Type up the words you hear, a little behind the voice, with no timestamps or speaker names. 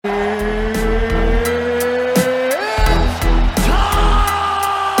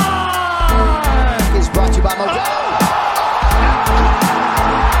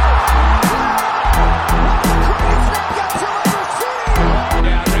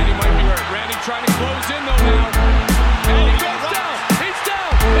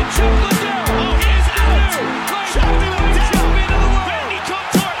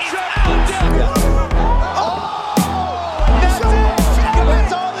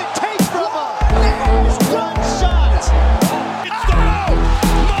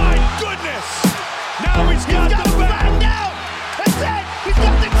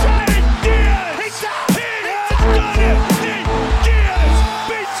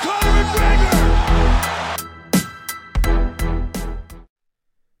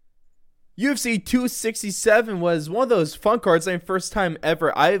UFC 267 was one of those fun cards. First time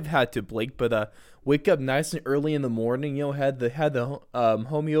ever I've had to blink, but wake up nice and early in the morning. Had the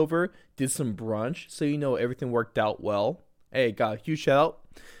homie over, did some brunch, so everything worked out well. Hey, got a huge shout out.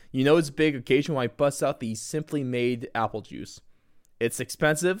 It's a big occasion when I bust out the Simply Made apple juice. It's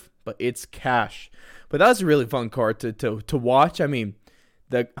expensive, but it's cash. But that was a really fun card to watch. I mean,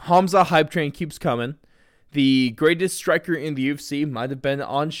 the Hamza hype train keeps coming. The greatest striker in the UFC might have been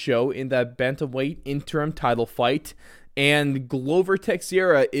on show in that bantamweight interim title fight. And Glover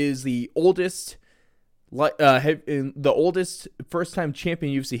Teixeira is the oldest first-time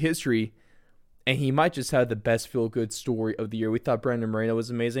champion in UFC history. And he might just have the best feel-good story of the year. We thought Brandon Moreno was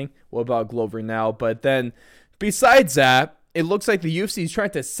amazing. What about Glover now? But then, besides that, it looks like the UFC is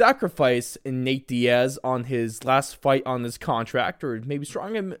trying to sacrifice Nate Diaz on his last fight on his contract, or maybe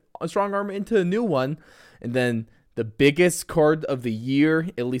strong arm into a new one. And then the biggest card of the year,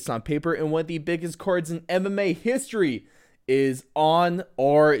 at least on paper, and one of the biggest cards in MMA history is on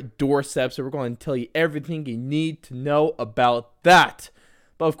our doorstep. So we're going to tell you everything you need to know about that.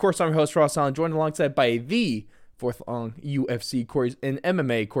 But of course, I'm your host, Ross Allen, joined alongside by the fourth long UFC and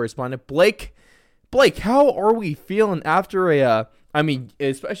MMA correspondent, Blake. Blake, how are we feeling after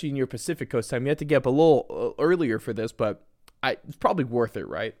especially in your Pacific Coast time? You had to get up a little earlier for this, but it's probably worth it,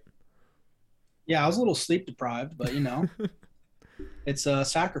 right? Yeah, I was a little sleep deprived, but it's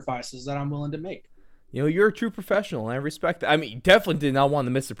sacrifices that I'm willing to make. You're a true professional, and I respect that. I mean, you definitely did not want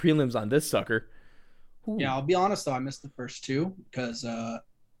to miss the prelims on this sucker. Ooh. Yeah, I'll be honest though, I missed the first two because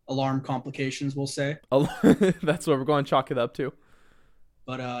alarm complications, we'll say. That's what we're going to chalk it up to.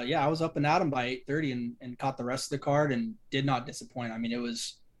 But I was up and at 'em by 8:30 and caught the rest of the card and did not disappoint. I mean, it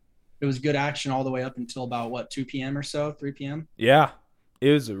was good action all the way up until about 2 p.m. or so, 3 p.m. Yeah,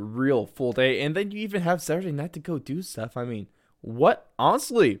 it was a real full day, and then you even have Saturday night to go do stuff. I mean, what?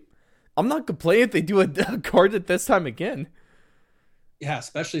 Honestly, I'm not complaining if they do a card at this time again. Yeah,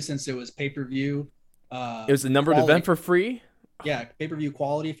 especially since it was pay-per-view. It was a numbered event for free. Yeah, pay-per-view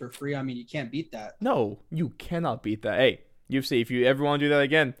quality for free. I mean, you can't beat that. No, you cannot beat that. Hey, UFC, if you ever want to do that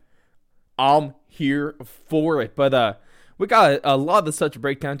again, I'm here for it. But we got a lot of the stuff to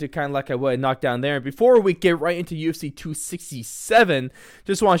break down to, kind of like I would knock down there. And before we get right into UFC 267,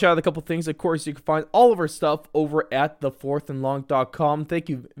 just want to shout out a couple things. Of course, you can find all of our stuff over at thefourthandlong.com. Thank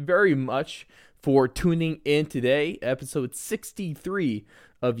you very much for tuning in today, episode 63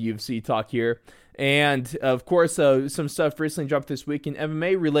 of UFC Talk here. And, of course, some stuff recently dropped this week in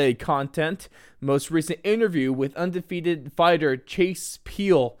MMA-related content. Most recent interview with undefeated fighter Chase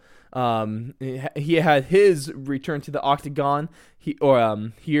Peel. He had his return to the octagon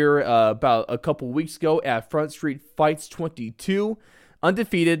here about a couple weeks ago at Front Street Fights 22.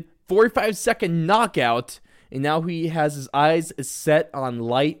 Undefeated, 45-second knockout. And now he has his eyes set on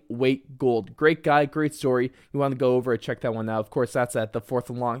lightweight gold. Great guy, great story. You want to go over and check that one out. Of course, that's at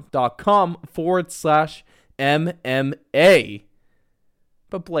thefourthandlong.com/MMA.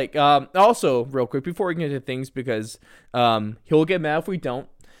 But Blake, also real quick, before we get into things, because he'll get mad if we don't,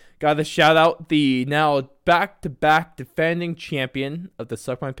 got to shout out the now back-to-back defending champion of the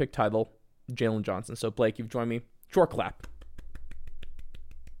Suck My Pick title, Jalen Johnson. So Blake, you've joined me. Short clap.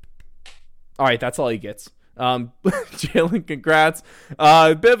 All right, that's all he gets. Jalen, congrats.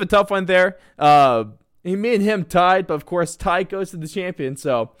 A bit of a tough one there. Me and him tied, but of course, tie goes to the champion.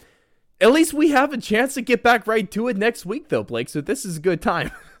 So at least we have a chance to get back right to it next week, though, Blake. So this is a good time.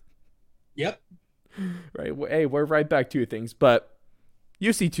 Yep. Right. Hey, we're right back to things. But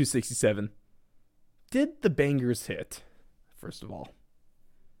UFC 267. Did the bangers hit, first of all?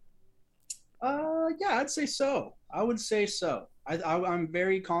 Yeah, I'd say so. I would say so. I'm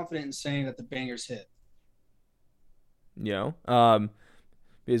very confident in saying that the bangers hit. Because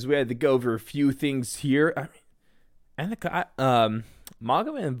we had to go over a few things here. I mean, and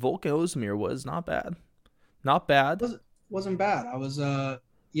Magomed and Volkan Ozdemir was not bad. Not bad. Wasn't bad. I was, I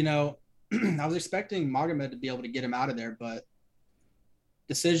was expecting Magomed to be able to get him out of there, but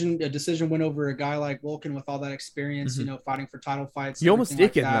a decision went over a guy like Volkan with all that experience, fighting for title fights. You almost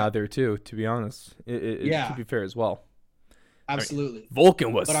did get him out of there too, to be honest. To be fair as well. Absolutely. I mean,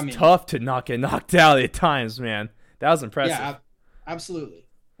 Volkan was tough to not get knocked out at times, man. That was impressive. Yeah, absolutely.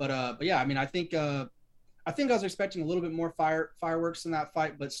 But yeah, I mean, I think I was expecting a little bit more fireworks in that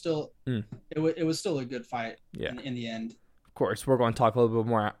fight, but still, it was still a good fight. Yeah. In the end. Of course, we're going to talk a little bit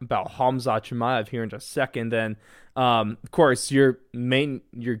more about Khamzat Chimaev here in just a second. Then, of course, your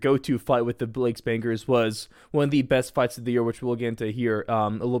go-to fight with the Blake's Bangers was one of the best fights of the year, which we'll get into here a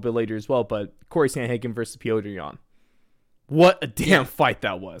little bit later as well. But Corey Sandhagen versus Petr Yan. What a damn fight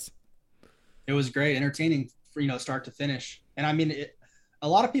that was. It was great, entertaining, start to finish. And I mean, a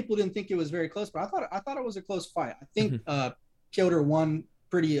lot of people didn't think it was very close, but I thought it was a close fight. I think Mhm. Piotr won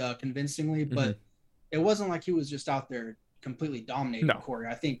pretty convincingly, Mhm. but it wasn't like he was just out there completely dominating No. Corey.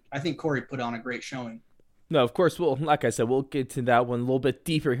 I think Corey put on a great showing. No, of course, like I said, we'll get to that one a little bit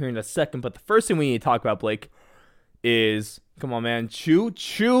deeper here in a second. But the first thing we need to talk about, Blake, is come on, man,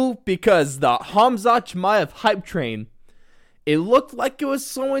 chew, because the Khamzat Chimaev hype train, it looked like it was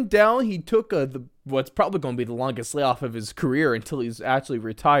slowing down. He took what's probably going to be the longest layoff of his career until he's actually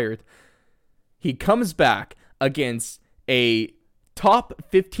retired. He comes back against a top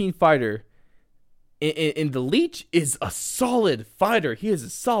 15 fighter. And the Leech is a solid fighter. He is a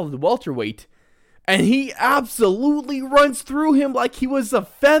solid welterweight. And he absolutely runs through him like he was a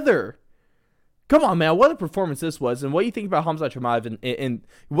feather. Come on, man. What a performance this was. And what do you think about Khamzat Chimaev? And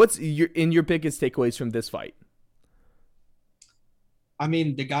what's your biggest takeaways from this fight? I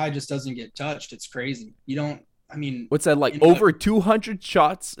mean, the guy just doesn't get touched. It's crazy. You don't. I mean, What's that like? in what? Over 200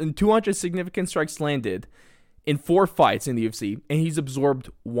 shots and 200 significant strikes landed in 4 fights in the UFC. And he's absorbed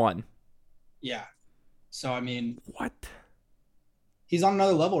 1. Yeah. So I mean, What? he's on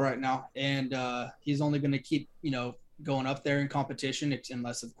another level right now, and he's only going to keep going up there in competition,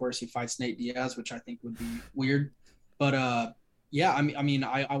 unless of course he fights Nate Diaz, which I think would be weird. But yeah,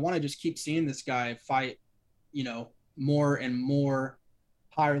 I want to just keep seeing this guy fight, more and more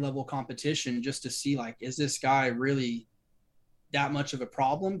higher level competition, just to see, like, is this guy really that much of a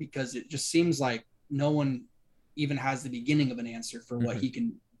problem? Because it just seems like no one even has the beginning of an answer for what Mm-hmm. he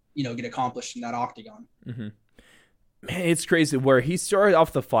can get accomplished in that octagon. Mm-hmm. Man, it's crazy where he started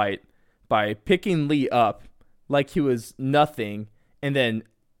off the fight by picking Lee up like he was nothing, and then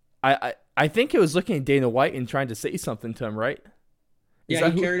I think it was looking at Dana White and trying to say something to him, right? Is Yeah,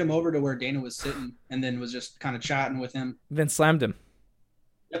 that he who? carried him over to where Dana was sitting, and then was just kind of chatting with him. Then slammed him,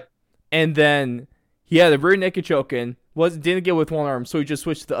 Yep. and then he had a rear naked choke in. Didn't get with one arm, so he just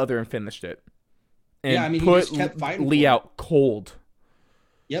switched to the other and finished it, Yeah, and I mean, he put just kept fighting Lee for it. out cold.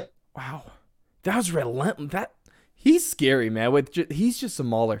 Yep. Wow, that was relentless. That he's scary, man. He's just a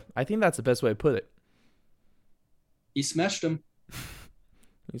mauler. I think that's the best way to put it. He smashed him.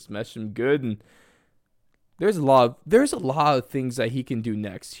 He smashed him good, and there's a lot of things that he can do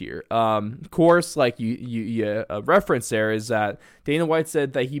next here. Of course, like you reference there is that Dana White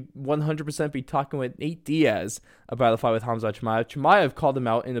said that he 100% be talking with Nate Diaz about the fight with Khamzat Chimaev. Chimaev called him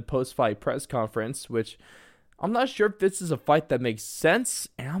out in a post-fight press conference, which I'm not sure if this is a fight that makes sense,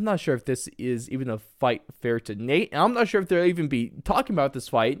 and I'm not sure if this is even a fight fair to Nate, and I'm not sure if they'll even be talking about this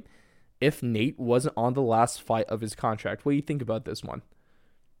fight if Nate wasn't on the last fight of his contract. What do you think about this one?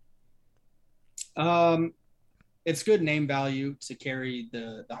 Um, it's good name value to carry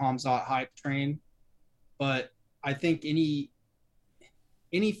the Hamzat hype train, but I think any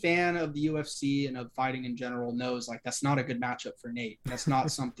fan of the UFC and of fighting in general knows, like, that's not a good matchup for Nate. That's not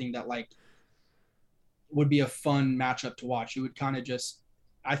something that, like, would be a fun matchup to watch. You would kind of just,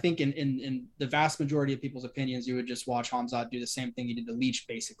 I think, in the vast majority of people's opinions, you would just watch Hamzat do the same thing he did to Leach,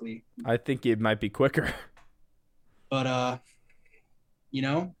 basically. I think it might be quicker. But you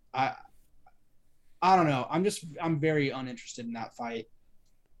know, I don't know. I'm very uninterested in that fight.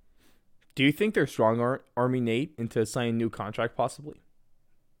 Do you think they're strong arming Nate into signing a new contract, possibly?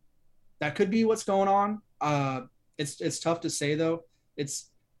 That could be what's going on. It's tough to say though.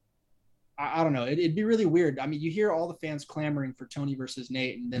 I don't know. It'd be really weird. I mean, you hear all the fans clamoring for Tony versus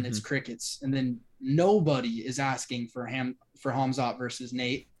Nate, and then it's Mm-hmm. crickets, and then nobody is asking for Hamzat versus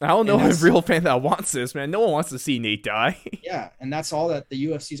Nate, I don't and know a that's real fan that wants this, man. No one wants to see Nate die. yeah, and that's all that the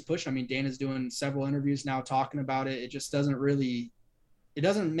UFC's pushing. I mean, Dana's doing several interviews now talking about it. It just it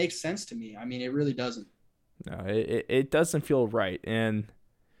doesn't make sense to me. I mean, it really doesn't. No, it doesn't feel right. And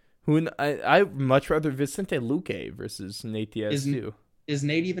I much rather Vicente Luque versus Nate Diaz Is too. is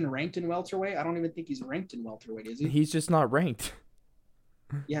Nate even ranked in welterweight? I don't even think he's ranked in welterweight, is he? He's just not ranked.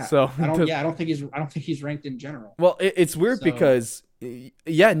 Yeah, So I don't. Yeah, I don't think he's ranked in general. well, it's weird So because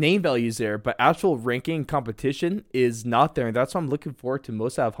yeah, name value's there, but actual ranking competition is not there, and that's what I'm looking forward to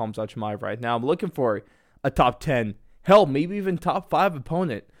most out of Hamzat Chimaev right now. I'm looking for a top 10, hell, maybe even top 5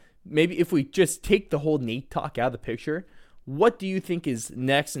 opponent. Maybe if we just take the whole Nate talk out of the picture, what do you think is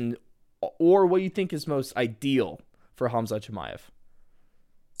next, and or what do you think is most ideal for Hamzat Chimaev?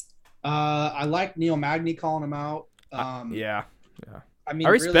 I like Neil Magny calling him out. Yeah, yeah. I I mean,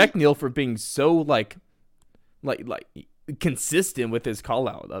 respect really, Neil for being so like consistent with his call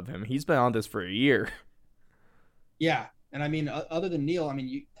out of him. He's been on this for a year. yeah. And I mean, other than Neil, I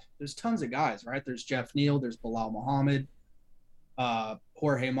mean, there's tons of guys, right? There's Jeff Neal, there's Bilal Muhammad,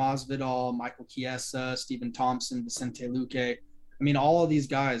 Jorge Masvidal, Michael Chiesa, Stephen Thompson, Vicente Luque. I mean, all of these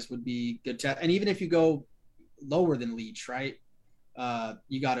guys would be good. And even if you go lower than Leach, right?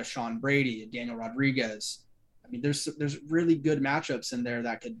 You got a Sean Brady, a Daniel Rodriguez. I mean, there's really good matchups in there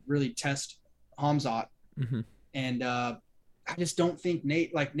that could really test Hamzat. Mm-hmm. And I just don't think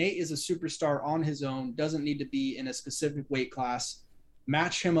Nate is a superstar on his own, doesn't need to be in a specific weight class.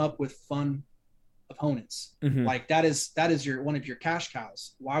 Match him up with fun opponents. Mm-hmm. Like that is your one of your cash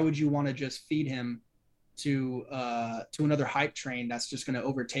cows. Why would you want to just feed him to another hype train that's just going to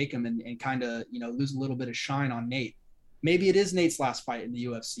overtake him and kind of, lose a little bit of shine on Nate? Maybe it is Nate's last fight in the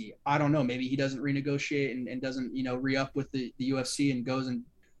UFC. I don't know. Maybe he doesn't renegotiate and doesn't, re-up with the UFC and goes and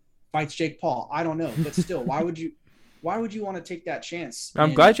fights Jake Paul. I don't know. But still, why would you want to take that chance?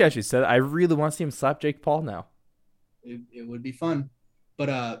 I'm glad you actually said it. I really want to see him slap Jake Paul now. It would be fun. But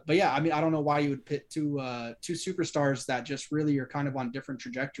yeah, I mean, I don't know why you would pit two superstars that just really are kind of on different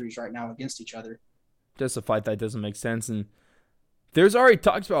trajectories right now against each other. Just a fight that doesn't make sense. And there's already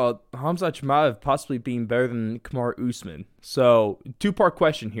talks about Khamzat Chimaev possibly being better than Kamaru Usman. So, two-part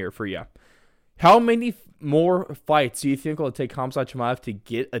question here for you. How many more fights do you think it'll take Khamzat Chimaev to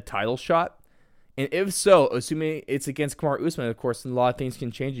get a title shot? And if so, assuming it's against Kamaru Usman, of course, and a lot of things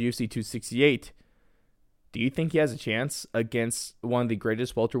can change at UFC 268, do you think he has a chance against one of the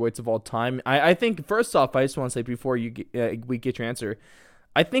greatest welterweights of all time? I think, first off, I just want to say before we get your answer,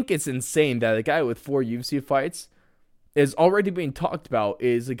 I think it's insane that a guy with 4 UFC fights is already being talked about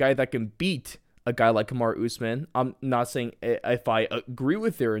is a guy that can beat a guy like Kamaru Usman. I'm not saying if I agree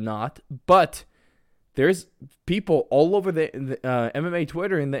with it or not, but there's people all over the MMA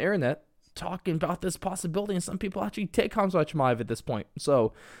Twitter and the internet talking about this possibility, and some people actually take Khamzat Chimaev at this point.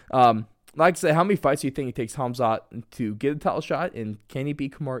 So, like I said, how many fights do you think it takes Khamzat to get a title shot, and can he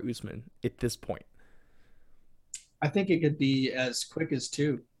beat Kamaru Usman at this point? I think it could be as quick as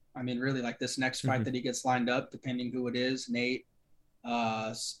 2. I mean, really, like this next fight that he gets lined up, depending who it is, Nate,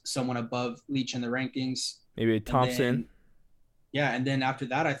 someone above Leach in the rankings. Maybe Thompson. And then after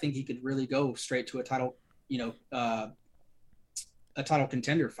that, I think he could really go straight to a title, a title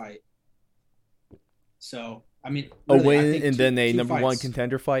contender fight. So, I mean, really, a win and then a number 1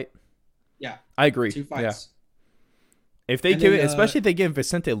 contender fight. Yeah, I agree. 2 fights. Yeah. If they give it, especially if they give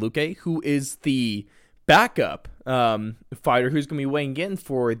Vicente Luque, who is the backup fighter who's going to be weighing in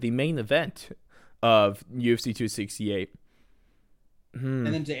for the main event of UFC 268. And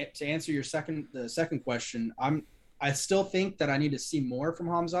then to answer the second question, I still think that I need to see more from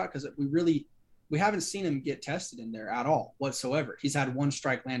Khamzat, because we haven't seen him get tested in there at all whatsoever. He's had 1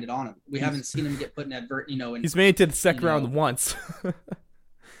 strike landed on him. We haven't seen him get put in he's made it to the second round once.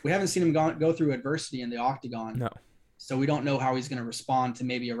 We haven't seen him go through adversity in the octagon. No. So we don't know how he's going to respond to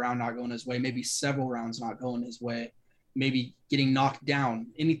maybe a round not going his way, maybe several rounds not going his way, maybe getting knocked down.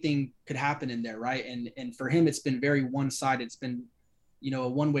 Anything could happen in there, right? And for him, it's been very one-sided. It's been, a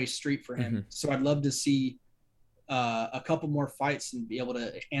one-way street for him. So I'd love to see a couple more fights and be able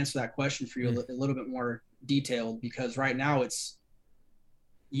to answer that question for you a little bit more detailed, because right now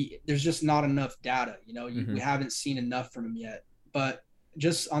there's just not enough data. We haven't seen enough from him yet. But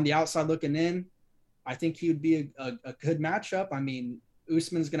just on the outside looking in, I think he would be a good matchup. I mean,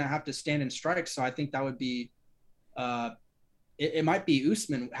 Usman's going to have to stand and strike, so I think that would be it might be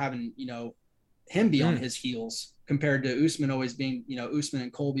Usman having, him be on his heels compared to Usman always being, Usman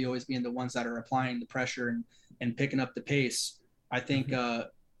and Colby always being the ones that are applying the pressure and picking up the pace. I think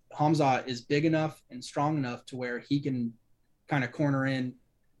Khamzat is big enough and strong enough to where he can kind of corner in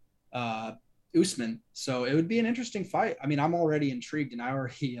Usman. So it would be an interesting fight. I mean, I'm already intrigued, and I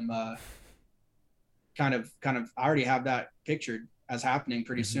already am kind of I already have that pictured as happening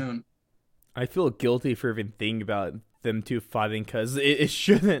pretty soon. I feel guilty for even thinking about them 2 fighting, because it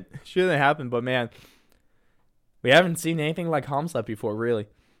shouldn't happen. But man, we haven't seen anything like Khamzat before, really.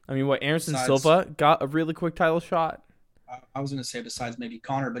 I mean, Anderson Silva got a really quick title shot. I was going to say besides maybe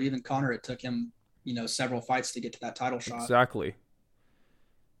Conor, but even Conor, it took him, several fights to get to that title shot. Exactly.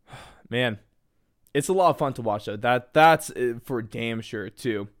 Man, it's a lot of fun to watch, though. That's for damn sure,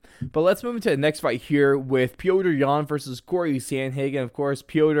 too. But let's move into the next fight here with Petr Yan versus Corey Sandhagen. Of course,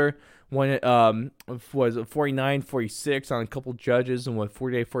 Petr won it, was 49-46 on a couple judges and went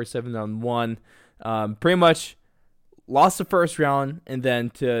 48-47 on one. Pretty much lost the first round, and then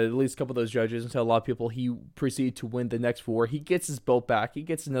to at least a couple of those judges, and to a lot of people, he proceeded to win the next 4. He gets his belt back. He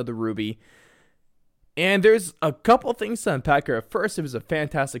gets another ruby. And there's a couple things to unpack here. At first, it was a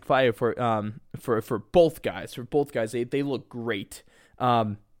fantastic fight for both guys. For both guys, they look great.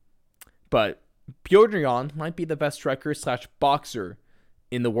 But Petr Yan might be the best striker / boxer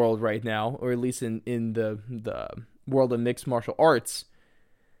in the world right now, or at least in the world of mixed martial arts.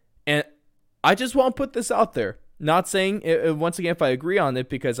 And I just want to put this out there. Not saying, once again, if I agree on it,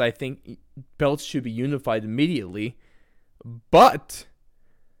 because I think belts should be unified immediately. But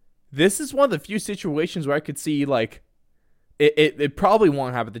this is one of the few situations where I could see like it probably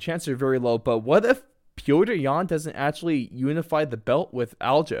won't happen. The chances are very low. But what if Piotr Jan doesn't actually unify the belt with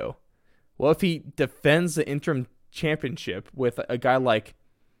Aljo? What if he defends the interim championship with a guy like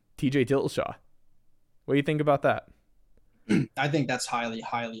TJ Dillashaw? What do you think about that? I think that's highly,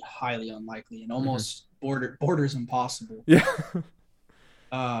 highly, highly unlikely and almost borders impossible. Yeah.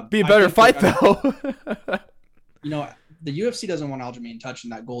 Be a better fight though. The UFC doesn't want Aljamain touching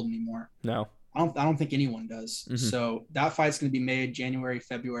that gold anymore. No. I don't think anyone does. So that fight's going to be made January,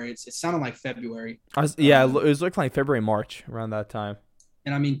 February. It sounded like February. It was looking like February, March around that time.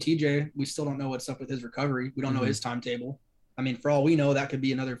 And I mean, TJ, we still don't know what's up with his recovery. We don't know his timetable. I mean, for all we know, that could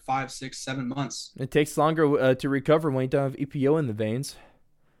be another 5, 6, 7 months. It takes longer to recover when you don't have EPO in the veins.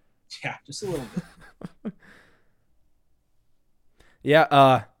 Yeah, just a little bit.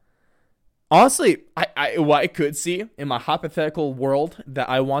 Yeah. Honestly, what I could see in my hypothetical world that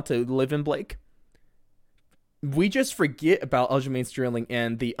I want to live in, Blake, we just forget about Aljamain Sterling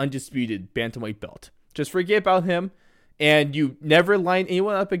and the undisputed bantamweight belt. Just forget about him, and you never line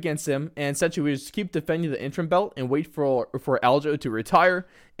anyone up against him, and essentially we just keep defending the interim belt and wait for Aljo to retire,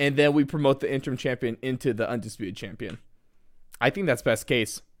 and then we promote the interim champion into the undisputed champion. I think that's best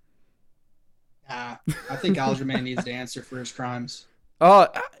case. I think Aljamain needs to answer for his crimes.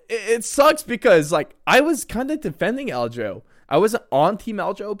 It sucks because like I was kind of defending Aljo. I wasn't on Team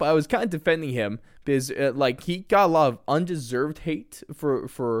Aljo, but I was kind of defending him because like he got a lot of undeserved hate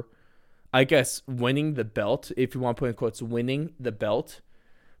for I guess winning the belt, if you want to put in quotes, winning the belt.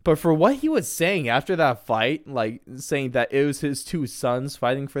 But for what he was saying after that fight, like saying that it was his 2 sons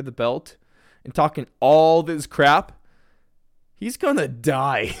fighting for the belt and talking all this crap, he's gonna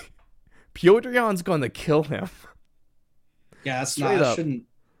die. Piotr Jan's gonna kill him. Yeah, that's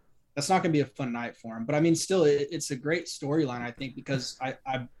not gonna be a fun night for him. But I mean, still, it's a great storyline, I think, because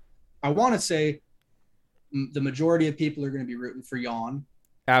I want to say the majority of people are going to be rooting for Jan.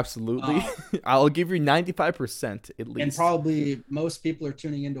 Absolutely. I'll give you 95% at least. And probably most people are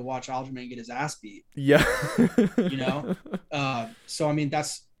tuning in to watch Aljamain get his ass beat. Yeah. So, I mean,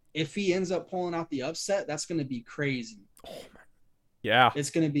 if he ends up pulling out the upset, that's going to be crazy. Oh, man. Yeah. It's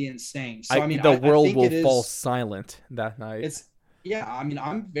going to be insane. So, the world will fall silent that night. I mean,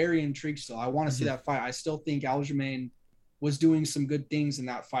 I'm very intrigued still. I want to see that fight. I still think Aljamain was doing some good things in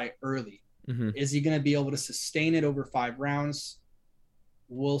that fight early. Is he going to be able to sustain it over 5 rounds?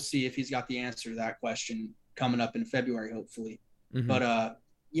 We'll see if he's got the answer to that question coming up in February, hopefully. But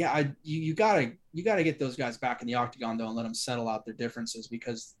you gotta get those guys back in the octagon though and let them settle out their differences,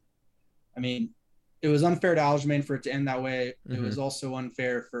 because I mean, it was unfair to Aljamain for it to end that way. It was also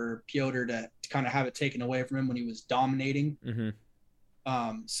unfair for Piotr to kind of have it taken away from him when he was dominating.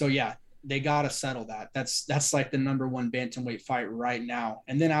 So yeah, they gotta settle that. That's like the number 1 bantamweight fight right now.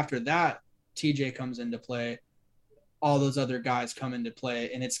 And then after that, TJ comes into play. All those other guys come into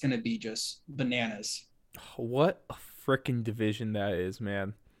play, and it's going to be just bananas. What a freaking division that is,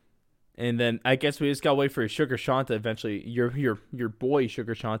 man. And then I guess we just got to wait for Sugar Sean to eventually, your boy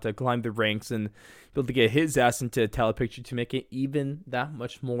Sugar Sean, to climb the ranks and be able to get his ass into a title picture to make it even that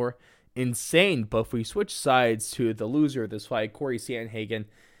much more insane. But if we switch sides to the loser of this fight, Corey Sandhagen,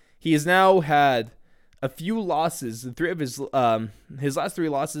 he has now had a few losses. 3 of his last 3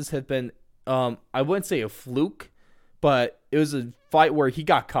 losses have been, I wouldn't say a fluke, but it was a fight where he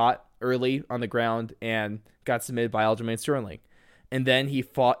got caught early on the ground and got submitted by Aljamain Sterling. And then he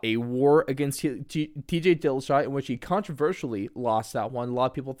fought a war against TJ Dillashaw, in which he controversially lost that one. A lot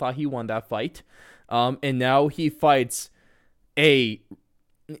of people thought he won that fight. And now he fights if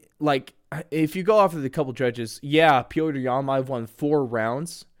you go off of the couple judges, yeah, Piotr Jan might have won 4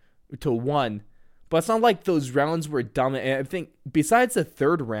 rounds to 1. But it's not like those rounds were dominant. And I think besides the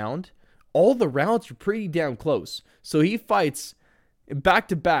 3rd round, all the rounds were pretty damn close. So he fights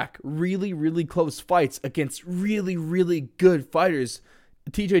back-to-back really, really close fights against really, really good fighters.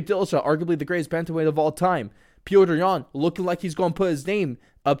 TJ Dillashaw, arguably the greatest bantamweight of all time. Piotr Jan, looking like he's going to put his name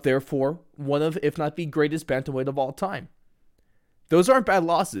up there for one of, if not the greatest bantamweight of all time. Those aren't bad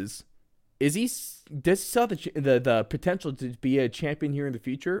losses. Does he still have the potential to be a champion here in the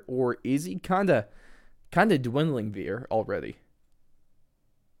future, or is he kind of dwindling there already?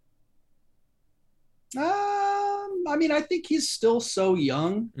 I mean, I think he's still so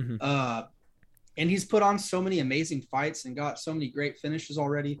young, and he's put on so many amazing fights and got so many great finishes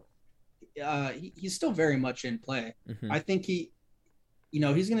already. He's still very much in play. I think he's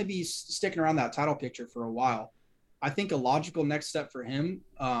going to be sticking around that title picture for a while. I think a logical next step for him,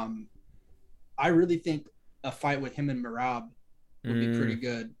 I really think a fight with him and Merab would be pretty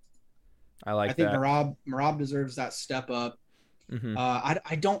good. I I like think that. Marab deserves that step up. Hmm.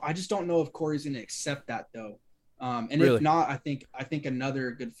 I just don't know if Corey's going to accept that though. And if Really. not, I think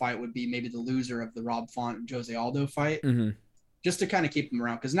another good fight would be maybe the loser of the Rob Font and Jose Aldo fight, Hmm. just to kind of keep him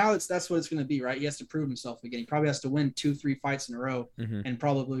around. Because now that's what it's going to be, right? He has to prove himself again. He probably has to win 2-3 fights in a row, Hmm. and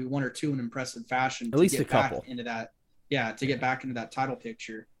probably one or two in impressive fashion At to least a get back couple. into that. Yeah, to get back into that title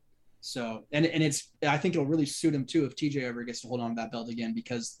picture. So and it's I think it'll really suit him too if TJ ever gets to hold on to that belt again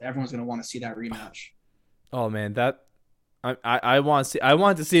because everyone's going to want to see that rematch. Oh man, that I want to see. I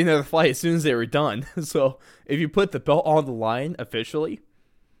wanted to see another fight as soon as they were done. So if you put the belt on the line officially,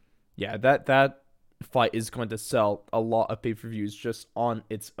 yeah, that fight is going to sell a lot of pay-per-views just on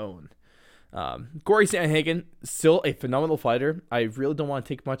its own. Corey Sandhagen, still a phenomenal fighter. I really don't want to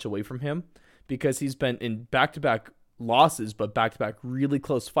take much away from him because he's been in back-to-back losses, but back-to-back really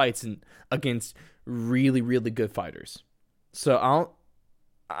close fights and against really, really good fighters. So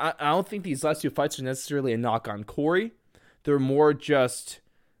I don't think these last two fights are necessarily a knock on Corey. They're more just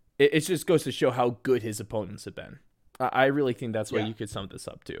it just goes to show how good his opponents have been. I really think that's what Yeah. you could sum this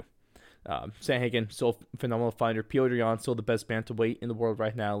up to. Sandhagen, still a phenomenal fighter. Piotr Jan, still the best bantamweight in the world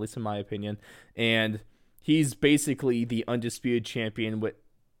right now, at least in my opinion. And he's basically the undisputed champion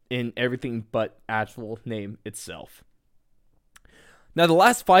in everything but actual name itself. Now, the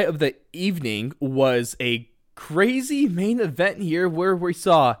last fight of the evening was a crazy main event here where we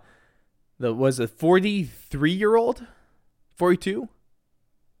saw was a 43-year-old, 42.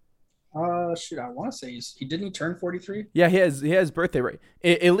 Shoot, I want to say he didn't he turn 43? Yeah, he has birthday right.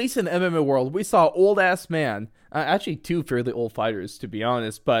 At least in the MMA world, we saw old ass man. Actually, two fairly old fighters to be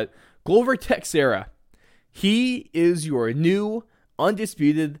honest. But Glover Teixeira, he is your new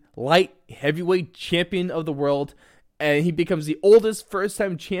undisputed light heavyweight champion of the world, and he becomes the oldest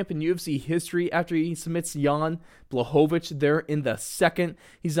first-time champ in UFC history after he submits Jan Blachowicz there in the second.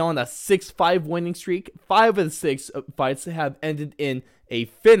 He's on a 6-5 winning streak. 5 of the 6 fights have ended in a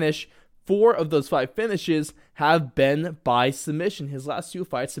finish. 4 of those 5 finishes have been by submission. His last 2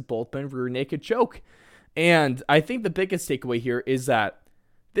 fights have both been rear naked choke. And I think the biggest takeaway here is that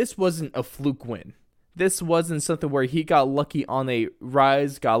this wasn't a fluke win. This wasn't something where he got lucky on a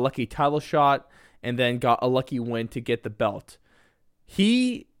rise, got a lucky title shot, and then got a lucky win to get the belt.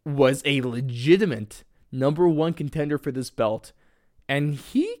 He was a legitimate number 1 contender for this belt. And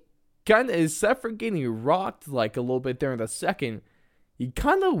he kind of, except for getting rocked like a little bit there in the second, he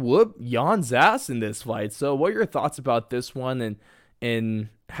kind of whooped Jan's ass in this fight. So what are your thoughts about this one, and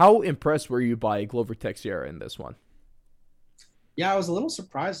how impressed were you by Glover Teixeira in this one? Yeah, I was a little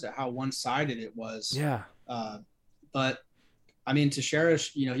surprised at how one-sided it was. Yeah. But I mean, Teixeira,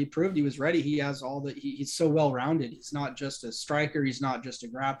 he proved he was ready. He has he's so well-rounded. He's not just a striker. He's not just a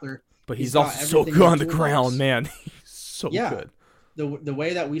grappler. But he's got also so everything good in on the toolbox. ground, man. He's so Yeah. good. The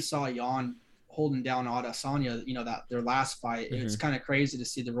way that we saw Jan holding down Adesanya, that their last fight, it's kind of crazy to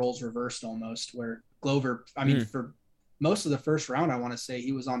see the roles reversed almost, where Glover, I mean, for most of the first round, I want to say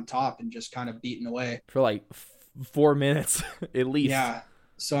he was on top and just kind of beaten away. For like 4 minutes at least. Yeah.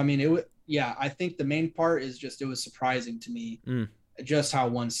 So, I mean, I think the main part is just, it was surprising to me just how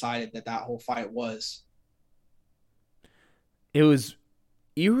one-sided that whole fight was. It was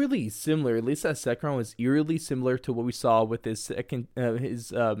eerily similar. At least that second round was eerily similar to what we saw with his second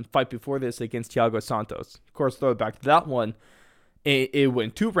his fight before this against Thiago Santos. Of course, throw it back to that one. It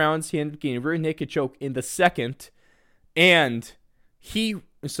went 2 rounds. He ended up getting a rear naked choke in the second, and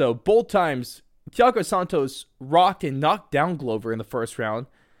both times Thiago Santos rocked and knocked down Glover in the first round,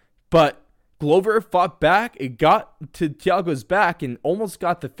 but Glover fought back. It got to Thiago's back and almost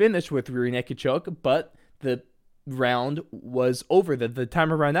got the finish with rear naked choke, but the round was over. The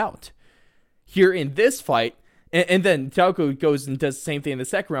timer ran out. Here in this fight, and then Thiago goes and does the same thing in the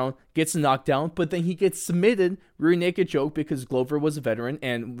second round, gets knocked down, but then he gets submitted rear naked choke because Glover was a veteran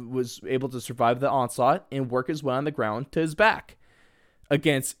and was able to survive the onslaught and work his way on the ground to his back.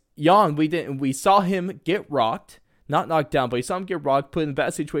 Against Jan, we saw him get rocked, not knocked down, but he saw him get rocked, put in a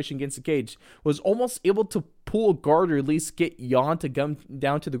bad situation against the cage, was almost able to pull a guard or at least get Jan to come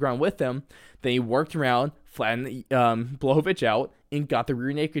down to the ground with him. Then he worked around, flattened Blachowicz out, and got the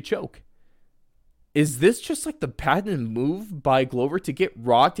rear naked choke. Is this just like the patented move by Glover to get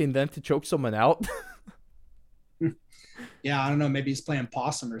rocked and then to choke someone out? Yeah, I don't know. Maybe he's playing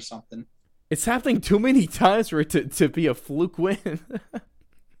possum or something. It's happening too many times for it to be a fluke win.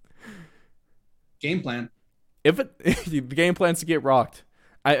 Game plan. If the game plan's to get rocked,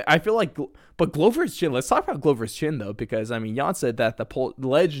 I feel like, but Glover's chin. Let's talk about Glover's chin though, because I mean, Jan said that the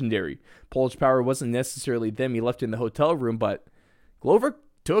legendary Polish Power wasn't necessarily them. He left in the hotel room, but Glover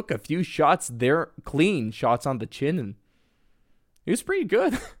took a few shots there, clean shots on the chin, and he was pretty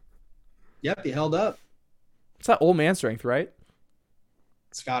good. Yep, he held up. It's that old man strength, right?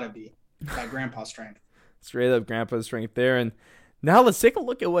 It's got to be that grandpa strength. Straight up grandpa strength there. And now let's take a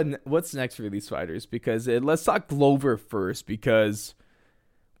look at what's next for these fighters, because let's talk Glover first, because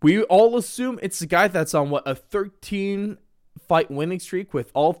we all assume it's the guy that's on a 13 fight winning streak,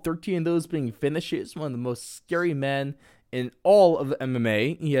 with all 13 of those being finishes. One of the most scary men in all of the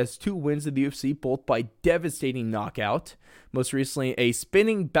MMA. He has 2 wins in the UFC, both by devastating knockout. Most recently, a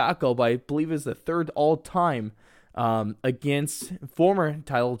spinning back elbow, I believe is the 3rd all time, against former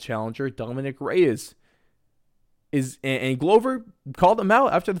title challenger Dominic Reyes. And Glover called him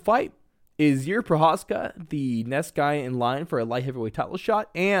out after the fight. Is Jiri Prochazka the next guy in line for a light heavyweight title shot?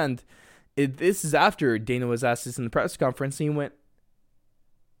 And this is after Dana was asked this in the press conference, and he went,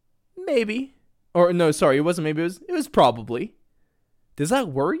 maybe. Or no, sorry, it wasn't maybe, it was probably. Does that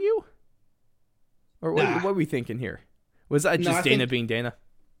worry you? Or what are we thinking here? Was that just Dana being Dana?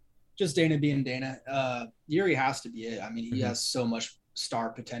 Just Dana being Dana. Jiri has to be it. I mean, he has so much star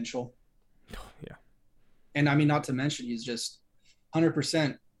potential. Yeah. And I mean, not to mention, he's just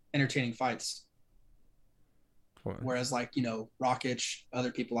 100% entertaining fights. Whereas, like, Rakic,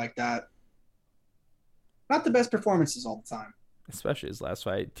 other people like that, not the best performances all the time. Especially his last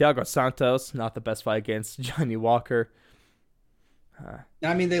fight. Thiago Santos, not the best fight against Johnny Walker.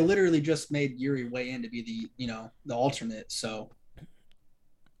 I mean, they literally just made Jiri weigh in to be the alternate. So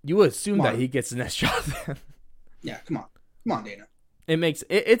you would assume that he gets the next shot then. Yeah, come on, Dana.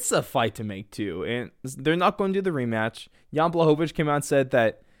 It's a fight to make too, and they're not going to do the rematch. Jan Blachowicz came out and said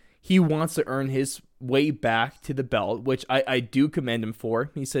that he wants to earn his way back to the belt, which I do commend him for.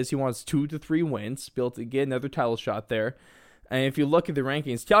 He says he wants 2 to 3 wins, be able to get another title shot there. And if you look at the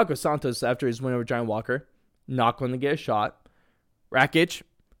rankings, Thiago Santos, after his win over Johnny Walker, not going to get a shot. Rakic,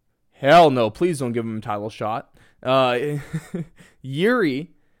 hell no, please don't give him a title shot. Jiri,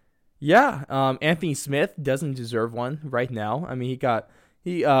 yeah, Anthony Smith doesn't deserve one right now. I mean, he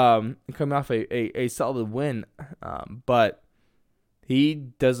coming off a solid win, but he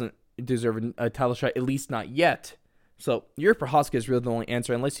doesn't deserve a title shot, at least not yet. So Jiri Prochazka is really the only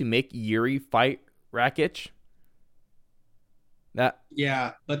answer, unless you make Jiri fight Rakic.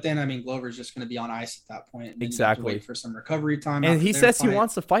 Yeah, but then I mean, Glover's just going to be on ice at that point. And exactly. Wait for some recovery time. And he says he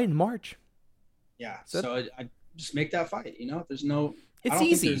wants to fight in March. Yeah, so I just make that fight. There's no. It's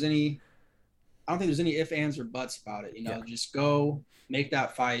easy. I don't think there's any ifs, ands, or buts about it. Just go make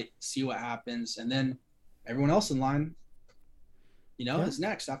that fight, see what happens, and then everyone else in line, is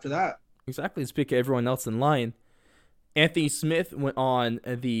next after that. Exactly. Speaking of everyone else in line, Anthony Smith went on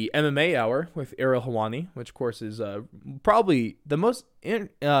the MMA Hour with Ariel Helwani, which, of course, is probably the most,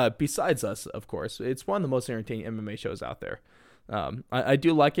 besides us, of course, it's one of the most entertaining MMA shows out there. I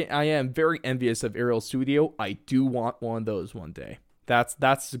do like it. I am very envious of Ariel's studio. I do want one of those one day. That's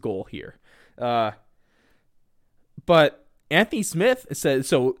the goal here. But Anthony Smith said,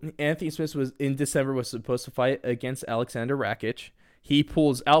 so Anthony Smith was supposed to fight against Alexander Rakic. He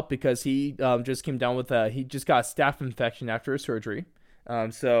pulls out because he just came down with he just got a staph infection after his surgery.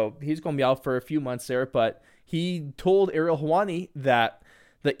 So he's going to be out for a few months there. But he told Ariel Helwani that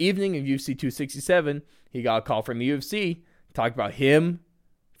the evening of UFC 267, he got a call from the UFC talking about him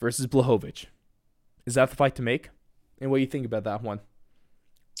versus Blachowicz. Is that the fight to make? And what do you think about that one?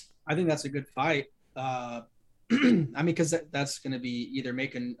 I think that's a good fight. I mean, because that's going to be either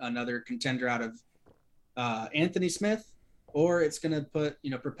making another contender out of Anthony Smith, or it's going to put,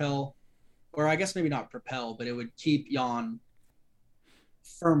 propel, or I guess maybe not propel, but it would keep Jan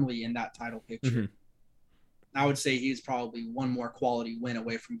firmly in that title picture. Mm-hmm. I would say he's probably one more quality win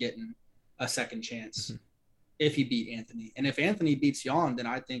away from getting a second chance if he beat Anthony. And if Anthony beats Jan, then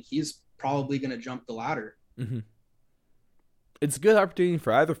I think he's probably going to jump the ladder. Mm-hmm. It's a good opportunity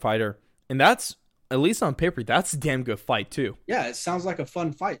for either fighter. And that's, at least on paper, that's a damn good fight too. Yeah, it sounds like a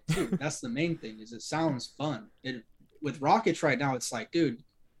fun fight too. That's the main thing, is it sounds fun. With Rakic right now, it's like, dude,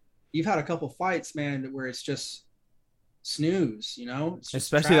 you've had a couple fights, man, where it's just snooze, It's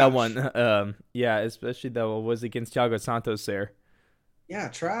especially trash. That one. Especially that one was against Thiago Santos there. Yeah,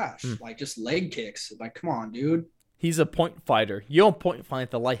 trash. Like, just leg kicks. Like, come on, dude. He's a point fighter. You don't point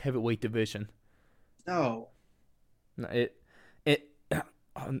fight the light heavyweight division. No.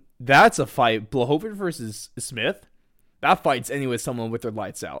 That's a fight. Blachowicz versus Smith. That fight's anyway someone with their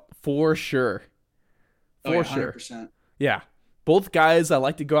lights out. For sure. For sure. 100%. Yeah. Both guys that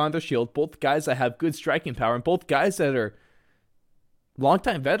like to go on their shield. Both guys that have good striking power. And both guys that are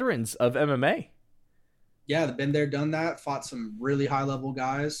longtime veterans of MMA. Yeah, they've been there, done that. Fought some really high-level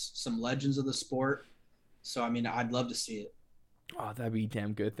guys. Some legends of the sport. So, I mean, I'd love to see it. Oh, that'd be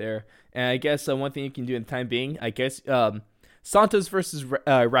damn good there. And I guess one thing you can do in the time being, I guess, Santos versus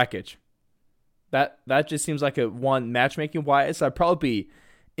Rakic. That just seems like a one matchmaking wise. That'd probably be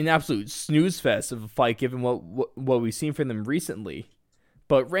an absolute snooze fest of a fight given what we've seen from them recently.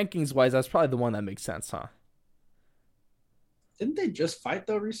 But rankings wise, that's probably the one that makes sense, huh? Didn't they just fight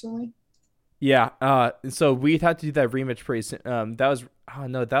though recently? Yeah. So we'd have to do that rematch pretty soon. That was oh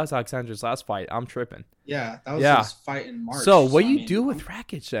no, that was Alexander's last fight. I'm tripping. Yeah, that was Yeah. his fight in March. So what do I you mean, do with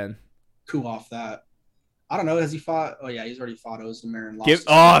Rakic then? cool off that. I don't know. Has he fought? Oh yeah, he's already fought Ozdemir and lost. Give to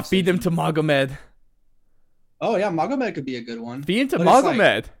split feed him decision. to Magomed. Oh yeah, Magomed could be a good one. Feed him to But it's like,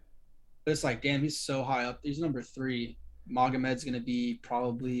 Magomed. but it's like, damn, he's so high up. He's number 3. Magomed's gonna be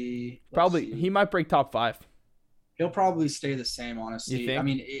probably Probably he might break top 5. he'll probably stay the same. You Honestly, think? I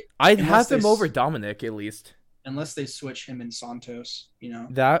mean, I'd unless have him they over Dominic at least. unless they switch him and Santos.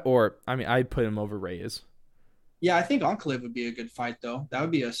 That or I mean I'd put him over Reyes. Yeah, I think Enclave would be a good fight though.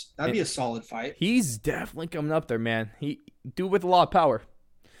 That'd be a solid fight. He's definitely coming up there, man. He do it with a lot of power.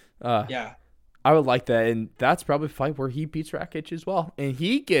 Yeah, I would like that, and that's probably a fight where he beats Rakic as well, and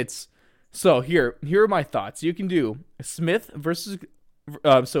he gets. So here are my thoughts. You can do Smith versus.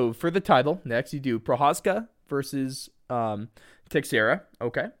 So for the title, next you do Prohaska versus Teixeira.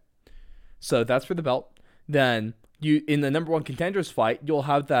 Okay, so that's for the belt. Then you in the number one contenders fight, you'll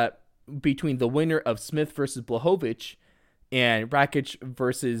have that between the winner of Smith versus Blachowicz and Rakic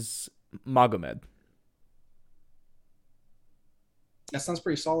versus Magomed. that sounds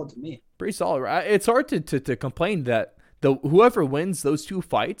pretty solid to me. Pretty solid, right? It's hard to complain that the whoever wins those two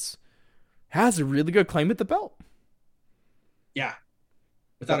fights has a really good claim at the belt. Yeah,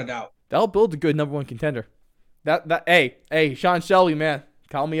 without a doubt. That'll build a good number one contender. Hey, Sean Shelby, man,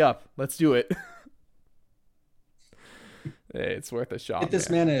 call me up. Let's do it. Hey, it's worth a shot. Get this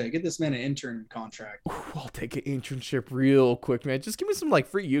man an intern contract. Ooh, I'll take an internship real quick, man. Just give me some like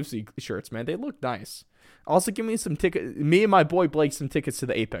free UFC shirts, man. They look nice. Also, give me some ticket. Me and my boy Blake some tickets to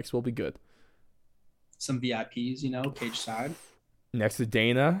the Apex. We'll be good. Some VIPs, cage side. Next to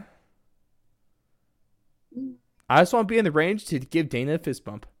Dana. I just want to be in the range to give Dana a fist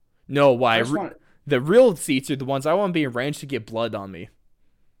bump. No, why? The real seats are the ones I want to be in range to get blood on me.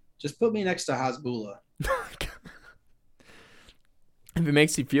 Just put me next to Hasbullah. If it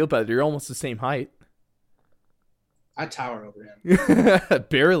makes you feel better, you're almost the same height. I tower over him.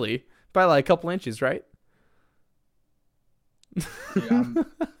 Barely. By like a couple inches, right? Dude, I'm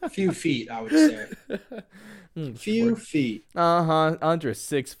a few feet, I would say. Few feet. Uh-huh. Under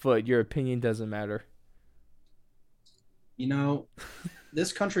 6 foot. Your opinion doesn't matter.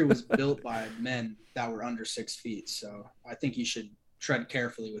 This country was built by men that were under 6 feet, so I think you should tread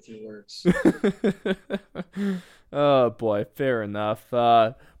carefully with your words. Oh boy, fair enough.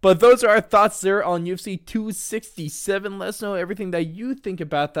 But those are our thoughts there on UFC 267. Let us know everything that you think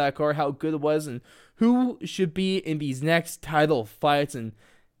about that card, how good it was, and who should be in these next title fights, and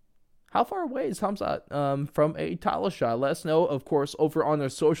how far away is Khamzat from a title shot? Let us know, of course, over on our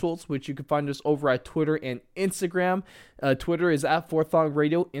socials, which you can find us over at Twitter and Instagram. Twitter is at Fourth Long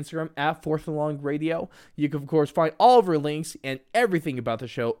Radio, Instagram at Fourth Long Radio. You can, of course, find all of our links and everything about the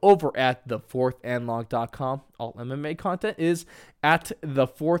show over at thefourthandlong.com. All MMA content is at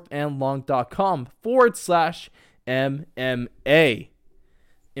thefourthandlong.com/MMA.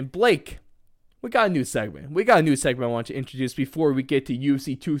 And Blake, we got a new segment. I want to introduce before we get to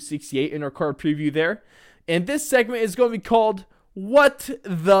UFC 268 in our card preview there. And this segment is going to be called What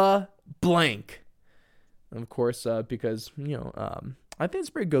the Blank. And of course, because, I think it's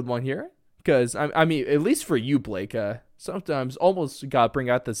a pretty good one here. Because, I mean, at least for you, Blake, sometimes almost got to bring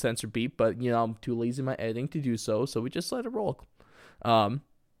out the censor beat, but, I'm too lazy in my editing to do so we just let it roll.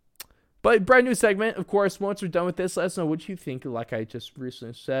 But brand new segment, of course. Once we're done with this, let us know what you think, like I just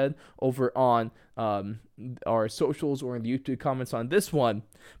recently said, over on our socials or in the YouTube comments on this one.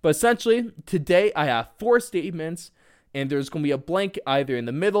 But essentially, today I have 4 statements, and there's going to be a blank either in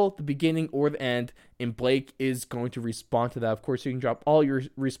the middle, the beginning, or the end, and Blake is going to respond to that. Of course, you can drop all your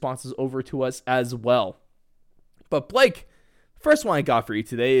responses over to us as well. But Blake, first one I got for you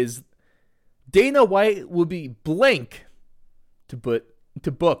today is Dana White will be blank to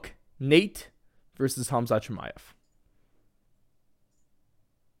book Nate versus Khamzat Chimaev.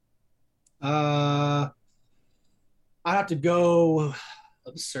 I'd have to go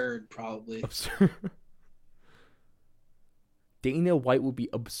absurd, probably. Absurd. Dana White will be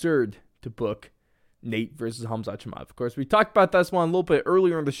absurd to book Nate versus Khamzat Chimaev. Of course, we talked about this one a little bit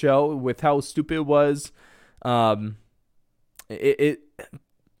earlier in the show with how stupid it was.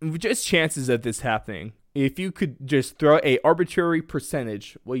 Just chances of this happening. If you could just throw a arbitrary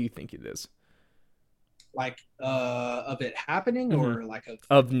percentage, what do you think it is? Like of it happening, or like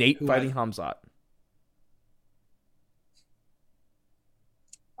of Nate fighting Khamzat?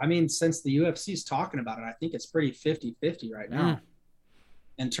 I mean, since the UFC's talking about it, I think it's pretty 50-50 right now.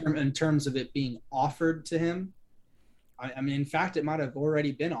 In terms of it being offered to him. I mean, in fact, it might have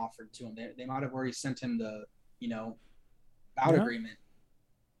already been offered to him. They might have already sent him the, bout agreement.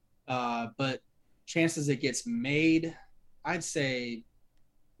 But chances it gets made, I'd say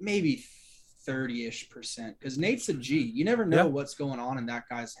maybe 30-ish%. Because Nate's a G. You never know what's going on in that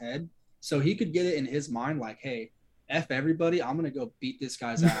guy's head. So he could get it in his mind like, hey, F everybody, I'm going to go beat this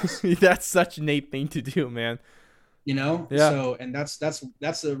guy's ass. That's such a Nate thing to do, man. Yeah. So, and that's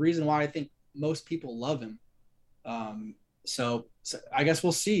the reason why I think most people love him. So I guess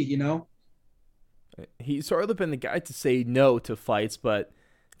we'll see, He's sort of been the guy to say no to fights, but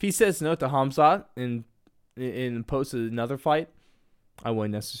if he says no to Khamzat and opposed to another fight, I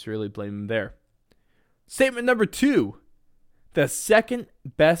wouldn't necessarily blame him there. Statement number 2. The second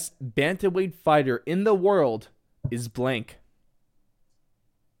best bantamweight fighter in the world is blank.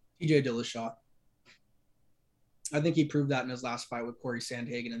 TJ Dillashaw. I think he proved that in his last fight with Corey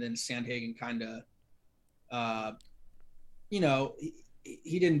Sandhagen, and then Sandhagen kind of, he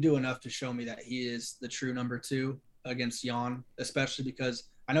didn't do enough to show me that he is the true number 2 against Jan, especially because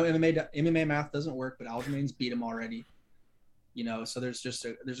I know MMA math doesn't work, but Aljamain's beat him already. So there's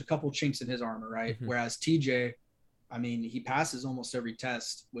a couple chinks in his armor, right? Mm-hmm. Whereas TJ, I mean, he passes almost every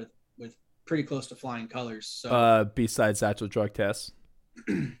test with pretty close to flying colors. So besides actual drug tests.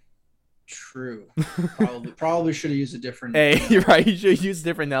 True. Probably should have used a different. Hey, you're right. You should use a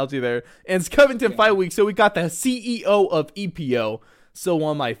different analogy there. And it's Covington Fight Week, so we got the CEO of EPO. So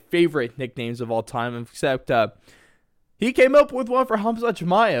one of my favorite nicknames of all time, except he came up with one for Khamzat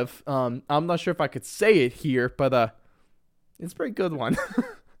Chimaev. I'm not sure if I could say it here, but it's a pretty good one.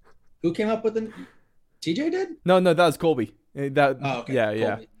 Who came up with it? TJ did? No, that was Colby. Okay.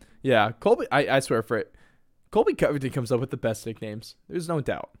 Colby. Yeah. Colby, I swear for it. Colby Covington comes up with the best nicknames. There's no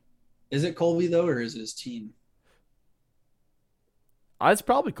doubt. Is it Colby, though, or is it his team? It's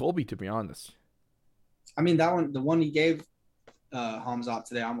probably Colby, to be honest. I mean, that one, the one he gave Khamzat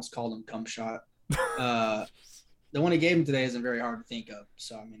today, I almost called him Cum Shot. The one he gave him today isn't very hard to think of.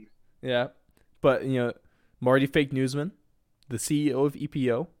 So, I mean. Yeah. But, Marty Fake Newsman, the CEO of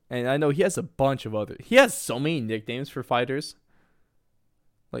EPO, and I know he has a bunch of other. He has so many nicknames for fighters.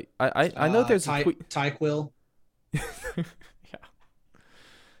 Like, I know there's Tyquil.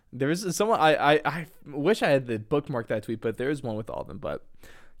 There's someone I wish I had the bookmark that tweet, but there is one with all of them. But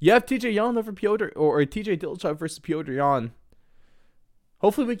you have TJ Yan over Piotr, or TJ Dillashaw versus Piotr Yan.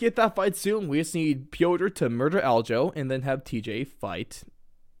 Hopefully we get that fight soon. We just need Piotr to murder Aljo and then have TJ fight,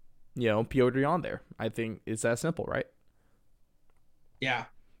 Piotr Yan there. I think it's that simple, right? Yeah.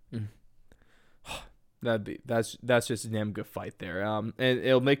 That's just a damn good fight there. And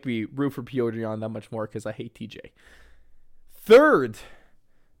it'll make me root for Piotr Yan that much more because I hate TJ. Third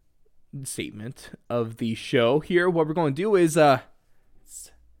statement of the show here. What we're going to do is the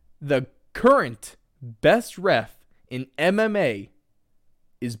current best ref in MMA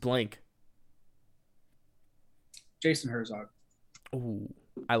is blank. Jason Herzog. Ooh,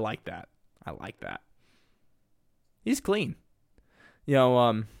 I like that. He's clean.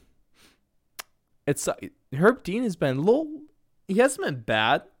 It's Herb Dean has been a little. He hasn't been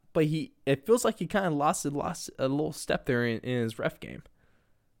bad, but it feels like he kind of lost a little step there in his ref game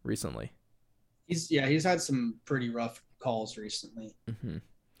recently. He's had some pretty rough calls recently. Mm-hmm.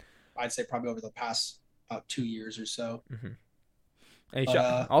 I'd say probably over the past about 2 years or so. Mm-hmm. Hey,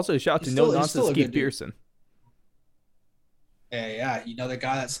 shout out to No Nonsense Keith Pearson. Hey, yeah, the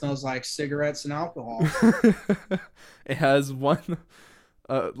guy that smells like cigarettes and alcohol. It has one,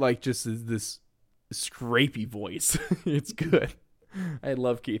 just this scrapey voice. It's good. I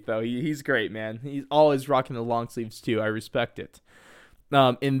love Keith though. He's great, man. He's always rocking the long sleeves too. I respect it.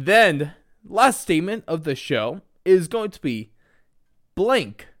 And then last statement of the show is going to be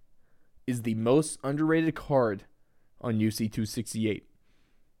blank is the most underrated card on UC 268.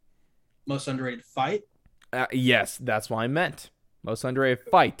 Most underrated fight? Yes, that's what I meant. Most underrated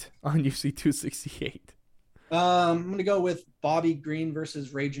fight on UC 268. I'm going to go with Bobby Green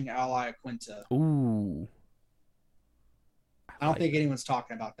versus Raging Ally Quinta. Ooh. I don't think anyone's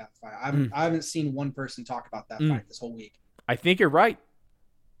talking about that fight. I haven't seen one person talk about that fight this whole week. I think you're right.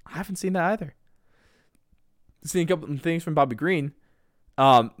 I haven't seen that either. Seen a couple of things from Bobby Green.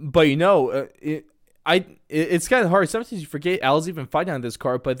 But it's kind of hard. Sometimes you forget Al's even fighting on this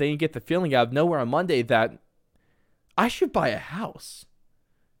card, but then you get the feeling out of nowhere on Monday that I should buy a house.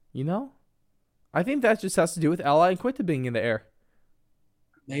 I think that just has to do with Ally and Quinta being in the air.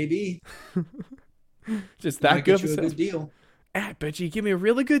 Maybe. Just that good of a good deal. I bet you give me a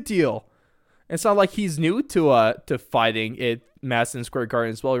really good deal. It's not like he's new to fighting. Madison Square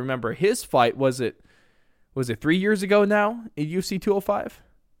Garden as well. Remember his fight, was it 3 years ago now in UFC 205?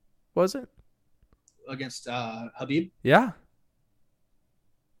 Was it? Against Habib? Yeah.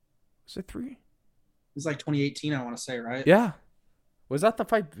 Was it 3? It was like 2018, I want to say, right? Yeah. Was that the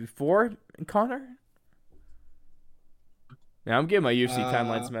fight before Conor? Yeah, I'm getting my UFC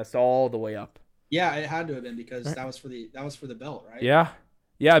timelines messed all the way up. Yeah, it had to have been because that was for the belt, right?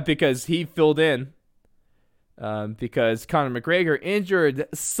 Yeah, because he filled in. Because Conor McGregor injured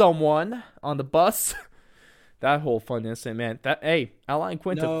someone on the bus. That whole fun incident, man. Alan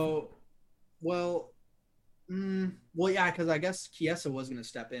Quinta. No, well, yeah, because I guess Chiesa was going to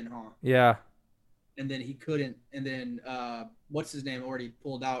step in, huh? Yeah. And then he couldn't. And then what's his name already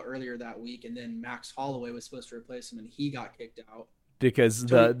pulled out earlier that week. And then Max Holloway was supposed to replace him, and he got kicked out because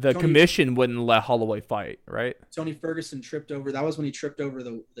the commission wouldn't let Holloway fight, right? Tony Ferguson tripped over. That was when he tripped over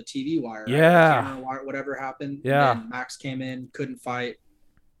the TV wire. Right? Yeah. The camera wire, whatever happened. Yeah. And then Max came in, couldn't fight.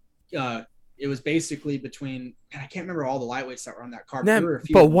 It was basically between. I can't remember all the lightweights that were on that card. Man,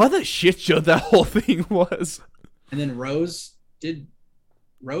 but what a shit show that whole thing was. And then Rose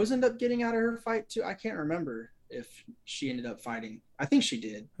end up getting out of her fight too? I can't remember if she ended up fighting. I think she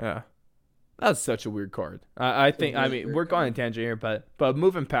did. Yeah. That's such a weird card. I think, we're going on a tangent here, but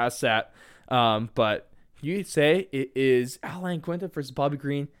moving past that, but you say it is Alan Quinta versus Bobby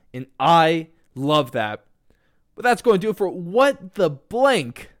Green, and I love that. But that's going to do it for What the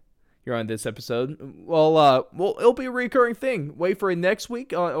Blank here on this episode. Well, it'll be a recurring thing. Wait for it next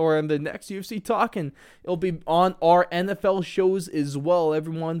week or in the next UFC talk, and it'll be on our NFL shows as well.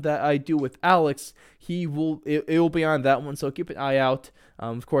 Everyone that I do with Alex, it will be on that one, so keep an eye out.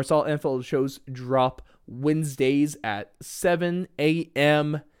 Of course, all NFL shows drop Wednesdays at 7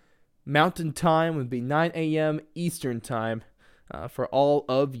 a.m. Mountain Time. It would be 9 a.m. Eastern Time for all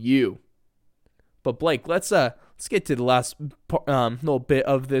of you. But Blake, let's get to the last little bit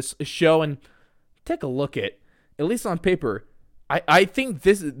of this show and take a look at least on paper. I think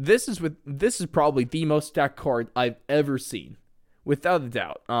this is probably the most stacked card I've ever seen, without a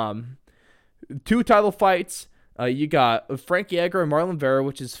doubt. 2 title fights. You got Frankie Edgar and Marlon Vera,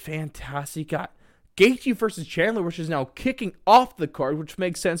 which is fantastic. You got Gaethje versus Chandler, which is now kicking off the card, which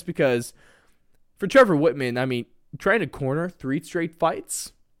makes sense because for Trevor Whitman, trying to corner 3 straight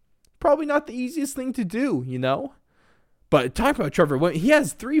fights, probably not the easiest thing to do, you know? But talking about Trevor Whitman, he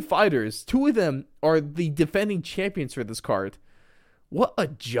has 3 fighters. 2 of them are the defending champions for this card. What a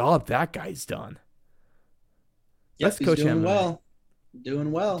job that guy's done. Yes, he's doing well.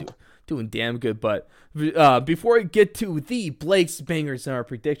 Doing well. Doing damn good. But before we get to the Blake's Bangers and our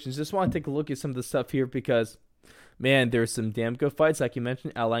predictions, just want to take a look at some of the stuff here because, man, there's some damn good fights. Like you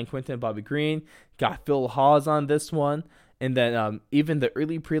mentioned, Alan Quinta and Bobby Green. Got Phil Hawes on this one. And then even the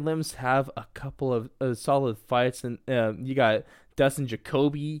early prelims have a couple of solid fights. And you got Dustin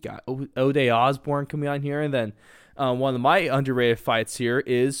Jacoby, you got O'Day Osborne coming on here. And then one of my underrated fights here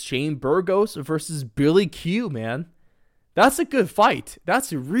is Shane Burgos versus Billy Q, man. That's a good fight.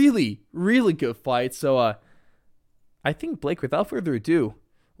 That's a really, really good fight. So I think, Blake, without further ado,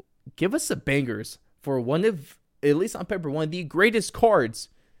 give us the bangers for one of, at least on paper, one of the greatest cards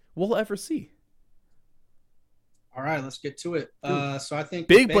we'll ever see. All right, let's get to it. So I think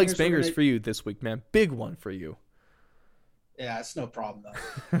big Blake's bangers for you this week, man. Big one for you. Yeah, it's no problem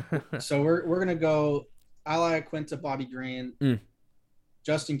though. So we're gonna go Alan Quinta, Bobby Green,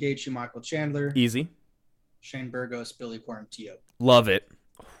 Justin Gaethje, Michael Chandler, easy. Shane Burgos, Billy Quarantillo. Love it.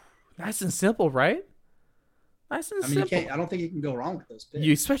 Nice and simple, right? Nice and simple. I don't think you can go wrong with those picks.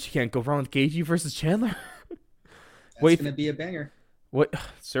 You especially can't go wrong with Gaethje versus Chandler. That's gonna be a banger. What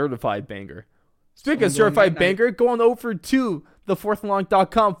certified banger? Speaking of certified banger, go on over to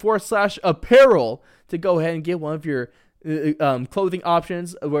thefourthandlong.com/apparel to go ahead and get one of your clothing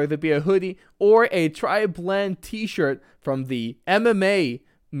options, whether it be a hoodie or a tri-blend t-shirt from the MMA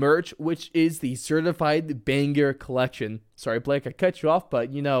merch, which is the certified banger collection. Sorry, Blake, I cut you off, but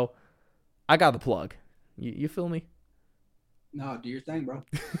I got the plug. You feel me? No, do your thing, bro.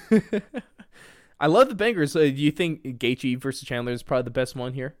 I love the bangers. Do you think Gaethje versus Chandler is probably the best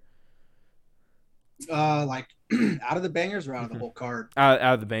one here? Out of the bangers or out of the whole card? Out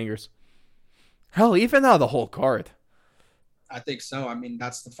of the bangers. Hell, even out of the whole card. I think so.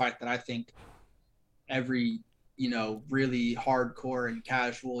 That's the fight that I think every really hardcore and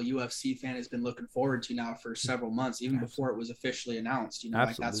casual UFC fan has been looking forward to now for several months, even before it was officially announced.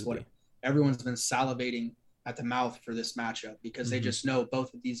 That's what everyone's been salivating at the mouth for this matchup because they just know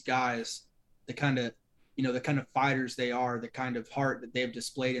both of these guys, the kind of fighters they are, the kind of heart that they've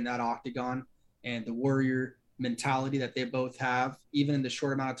displayed in that octagon, and the warrior mentality that they both have, even in the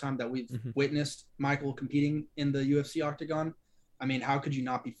short amount of time that we've witnessed Michael competing in the UFC octagon. I mean, how could you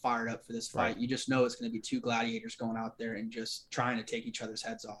not be fired up for this fight? Right. You just know it's going to be two gladiators going out there and just trying to take each other's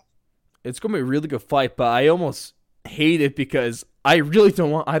heads off. It's going to be a really good fight, but I almost hate it because I really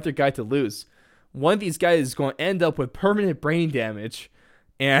don't want either guy to lose. One of these guys is going to end up with permanent brain damage.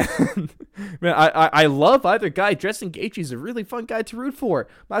 And man, I love either guy. Justin Gaethje is a really fun guy to root for.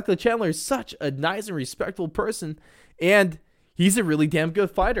 Michael Chandler is such a nice and respectful person, and he's a really damn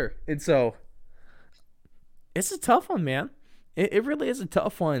good fighter. And so it's a tough one, man. It really is a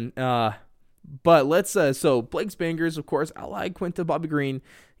tough one. But let's so Blake's bangers, of course, Ally Quinta, Bobby Green,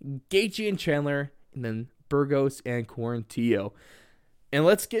 Gaethje and Chandler, and then Burgos and Quarantillo. And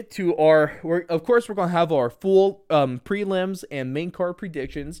let's get to of course, we're going to have our full prelims and main card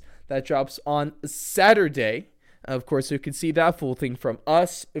predictions that drops on Saturday. Of course, you can see that full thing from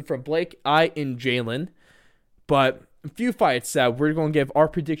us, from Blake, I, and Jalen. But a few fights that we're going to give our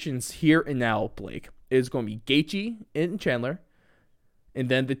predictions here and now, Blake, is going to be Gaethje and Chandler. And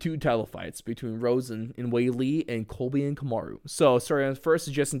then the two title fights between Rose and Weili and Colby and Kamaru. So, starting first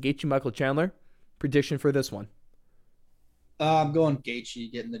is Justin Gaethje, Michael Chandler. Prediction for this one. I'm going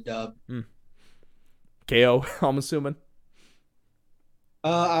Gaethje getting the dub. KO, I'm assuming.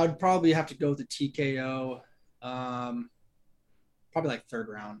 I would probably have to go with the TKO. Probably like third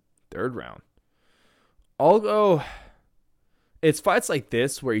round. Third round. I'll go. It's fights like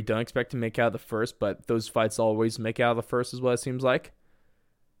this where you don't expect to make out of the first, but those fights always make out of the first, is what it seems like.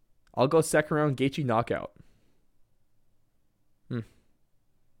 I'll go second round Gaethje knockout.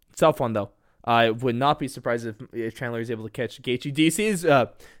 Tough one though. I would not be surprised if Chandler is able to catch Gaethje. DC's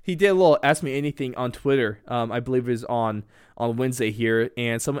he did a little Ask Me Anything on Twitter. I believe it was on Wednesday here,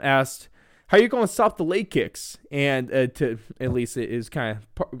 and someone asked, "How are you going to stop the leg kicks?" And to at least it is kind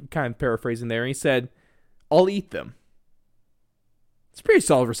of paraphrasing there. And he said, "I'll eat them." It's a pretty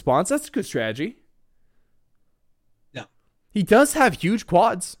solid response. That's a good strategy. No, he does have huge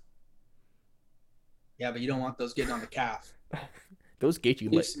quads. Yeah, but you don't want those getting on the calf. Those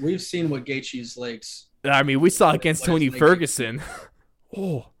Gaethje legs. We've seen what Gaethje's legs. I mean, we saw against Tony Ferguson.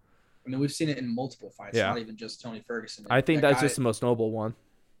 Oh. I mean, we've seen it in multiple fights, not even just Tony Ferguson. I think that's just the most noble one.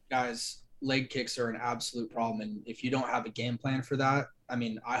 Guys, leg kicks are an absolute problem, and if you don't have a game plan for that, I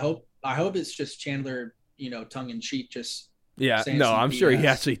mean, I hope it's just Chandler, tongue in cheek, just I'm sure he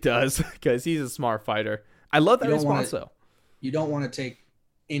actually does because he's a smart fighter. I love that response though. You don't want to take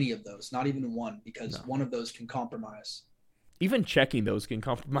any of those, not even one, because one of those can compromise. Even checking those can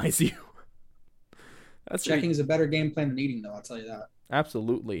compromise you. Checking is a better game plan than eating, though. I'll tell you that.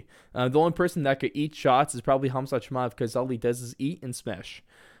 Absolutely. The only person that could eat shots is probably Khamzat Chimaev because all he does is eat and smash.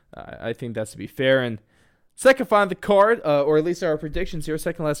 I think that's to be fair. And second fight on the card, or at least our predictions here,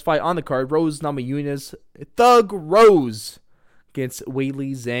 second last fight on the card, Rose Namajunas, Thug Rose against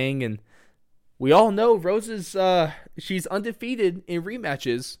Weili Zhang. And we all know Rose is she's undefeated in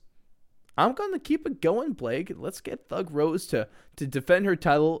rematches. I'm going to keep it going, Blake. Let's get Thug Rose to defend her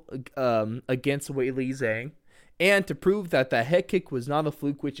title against Weili Zhang and to prove that the head kick was not a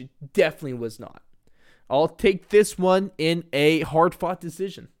fluke, which it definitely was not. I'll take this one in a hard-fought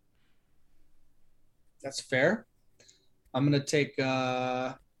decision. That's fair. I'm going to take...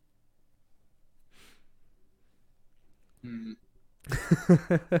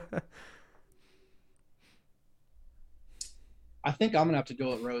 I think I'm gonna have to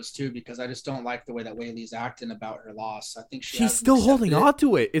go with Rose too because I just don't like the way that Weili's acting about her loss. I think she's still holding on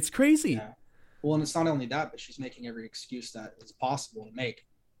to it. It's crazy. Yeah. Well, and it's not only that, but she's making every excuse that is possible to make.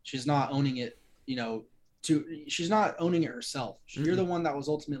 She's not owning it, she's not owning it herself. You're the one that was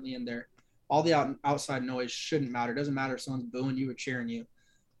ultimately in there. All the outside noise shouldn't matter. It doesn't matter if someone's booing you or cheering you.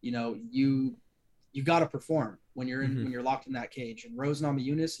 You got to perform when you're when you're locked in that cage. And Rose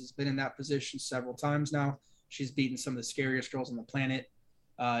Namajunas has been in that position several times now. She's beaten some of the scariest girls on the planet.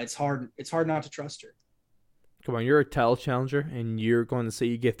 It's hard not to trust her. Come on, you're a title challenger, and you're going to say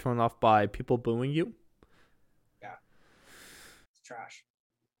you get thrown off by people booing you? Yeah. It's trash.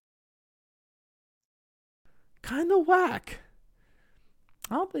 Kind of whack.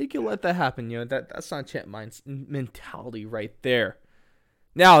 I don't think you'll let that happen. That's not Champ Mind's mentality right there.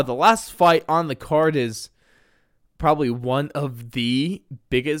 Now, the last fight on the card is probably one of the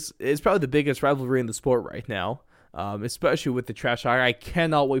biggest. It's probably the biggest rivalry in the sport right now, especially with the trash talk. I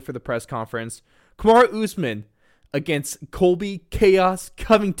cannot wait for the press conference. Kamaru Usman against Colby Chaos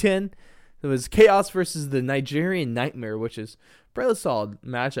Covington. It was Chaos versus the Nigerian Nightmare, which is a pretty solid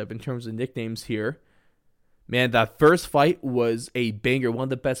matchup in terms of nicknames here. Man, that first fight was a banger, one of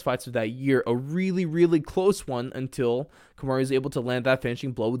the best fights of that year. A really, really close one until Kamaru was able to land that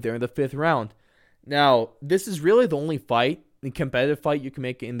finishing blow there in the 5th round. Now, this is really the only fight, the competitive fight you can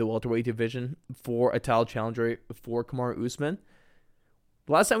make in the welterweight division for a title challenger for Kamaru Usman.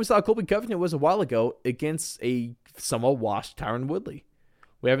 The last time we saw Colby Covington was a while ago against a somewhat washed Tyron Woodley.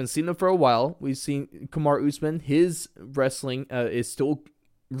 We haven't seen him for a while. We've seen Kamaru Usman. His wrestling is still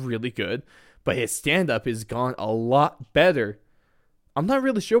really good, but his stand-up has gone a lot better. I'm not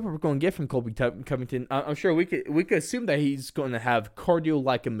really sure what we're going to get from Colby Covington. I'm sure we could assume that he's going to have cardio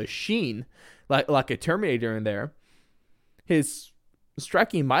like a machine, like a Terminator in there. His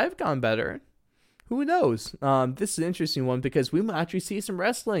striking might have gone better. Who knows? This is an interesting one because we might actually see some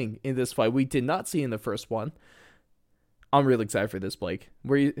wrestling in this fight we did not see in the first one. I'm really excited for this, Blake.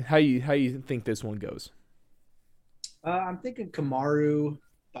 How you think this one goes? I'm thinking Kamaru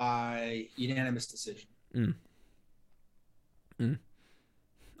by unanimous decision.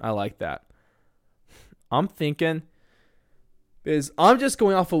 I like that. I'm thinking because I'm just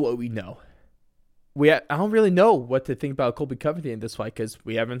going off of what we know. I don't really know what to think about Colby Covington in this fight because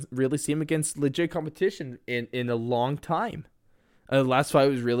we haven't really seen him against legit competition in a long time. The last fight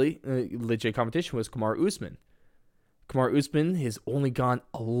was really legit competition was Kamaru Usman. Kamaru Usman has only gone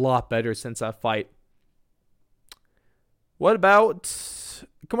a lot better since that fight. What about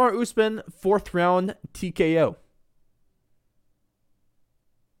Kamaru Usman 4th round TKO?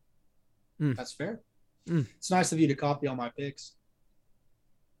 That's fair. It's nice of you to copy all my picks.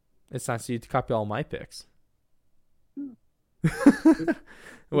 It's nice of you to copy all my picks.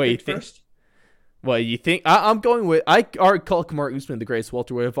 Wait, you think? First? What you think? I'm going with. I already call Kamaru Usman the greatest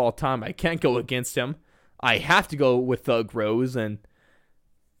welterweight of all time. I can't go against him. I have to go with Thug Rose, and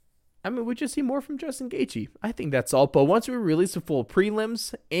I mean we just see more from Justin Gaethje. I think that's all. But once we release the full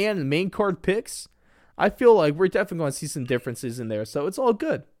prelims and main card picks, I feel like we're definitely going to see some differences in there. So it's all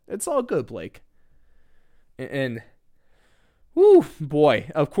good. It's all good, Blake. And whoo, boy,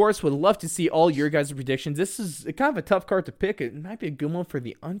 of course, would love to see all your guys' predictions. This is kind of a tough card to pick. It might be a good one for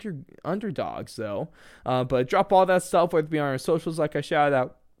the underdogs, though. But drop all that stuff, whether it be on our socials, like I shouted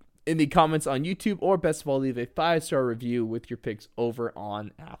out, in the comments on YouTube, or best of all, leave a 5-star review with your picks over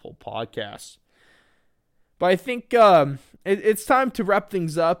on Apple Podcasts. But I think it's time to wrap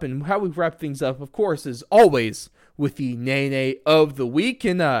things up, and how we wrap things up, of course, is always with the Nene of the Week.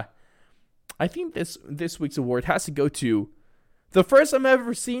 And I think this week's award has to go to the first time I've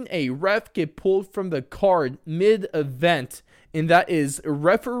ever seen a ref get pulled from the card mid-event, and that is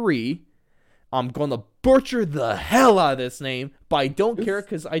referee. I'm going to butcher the hell out of this name, but I don't care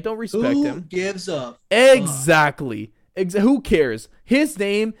because I don't respect him. Who gives a Exactly. Who cares? His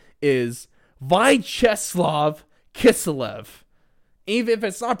name is Vyacheslav Kiselev. Even if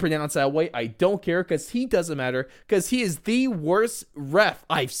it's not pronounced that way, I don't care because he doesn't matter because he is the worst ref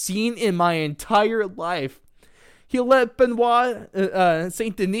I've seen in my entire life. He let Benoit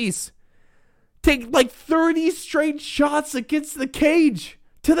Saint Denis take like 30 straight shots against the cage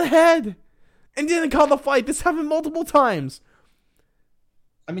to the head and didn't call the fight. This happened multiple times.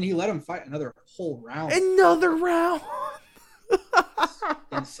 I mean, he let him fight another whole round. Another round.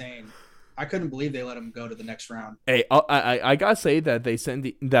 Insane. I couldn't believe they let him go to the next round. Hey, I gotta say that they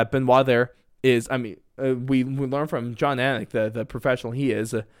send that Benoit there is. I mean, we learned from John Anik, the professional he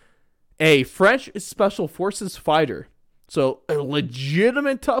is, a French special forces fighter, so a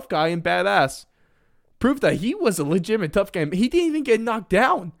legitimate tough guy and badass. Proved that he was a legitimate tough guy. He didn't even get knocked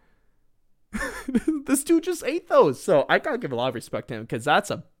down. This dude just ate those. So I gotta give a lot of respect to him because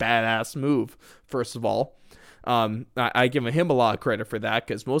that's a badass move. First of all. I give him a lot of credit for that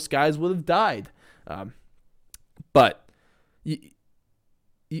because most guys would have died. But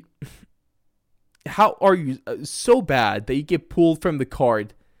how are you so bad that you get pulled from the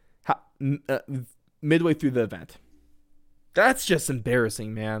card midway through the event? That's just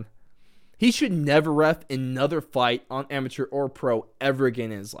embarrassing, man. He should never ref another fight on amateur or pro ever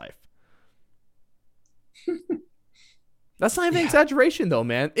again in his life. That's not even an exaggeration, though,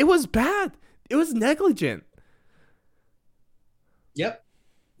 man. It was bad. It was negligent. Yep.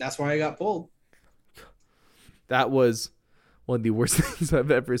 That's why I got pulled. That was one of the worst things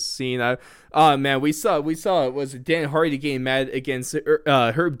I've ever seen. Man, we saw it was Dan Hardy getting mad against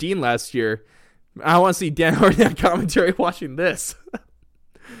Herb Dean last year. I want to see Dan Hardy on commentary watching this.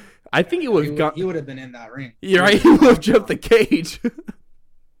 I think he would have been in that ring. You're right. He would have jumped the cage.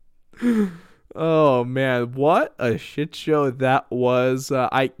 Oh man, what a shit show that was.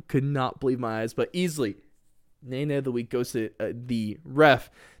 I could not believe my eyes, but easily Nene of the Week goes to the ref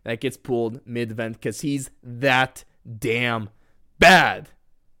that gets pulled mid-event because he's that damn bad.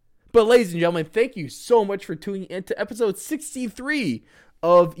 But ladies and gentlemen, thank you so much for tuning into episode 63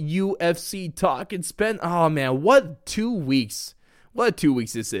 of UFC Talk. It's been, oh man, what 2 weeks. What 2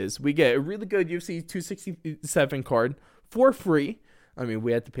 weeks this is. We get a really good UFC 267 card for free. I mean,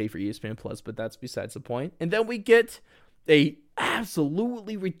 we had to pay for ESPN Plus, but that's besides the point. And then we get a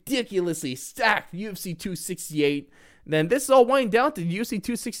absolutely ridiculously stacked UFC 268. Then this is all winding down to UFC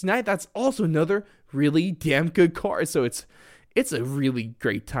 269. That's also another really damn good card. So it's a really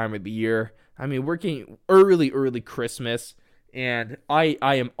great time of the year. I mean, we're getting early Christmas, and I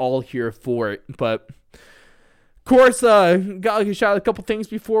am all here for it. But of course, gotta shout out a couple things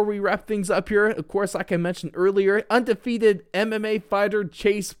before we wrap things up here. Of course, like I mentioned earlier, undefeated MMA fighter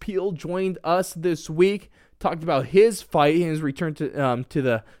Chase Peel joined us this week. Talked about his fight and his return to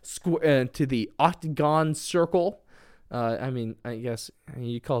the octagon circle. I guess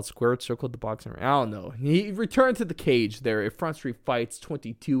you call it squared circle the boxing. I don't know. He returned to the cage there at Front Street Fights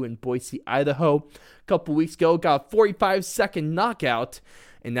 22 in Boise, Idaho. A couple weeks ago, got a 45-second knockout,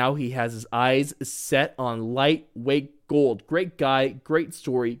 and now he has his eyes set on lightweight gold. Great guy, great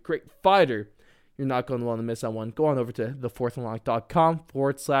story, great fighter. You're not going to want to miss that one. Go on over to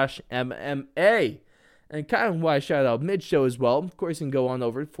thefourthandlong.com/MMA. And kind of why I shout out mid-show as well. Of course, you can go on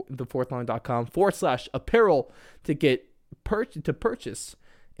over to thefourthandlong.com/apparel to purchase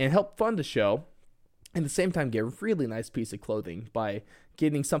and help fund the show. And at the same time, get a really nice piece of clothing by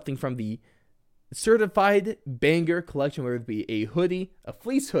getting something from the Certified Banger collection, whether it be a hoodie, a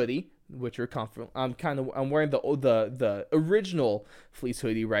fleece hoodie, which are comfortable. I'm wearing the original fleece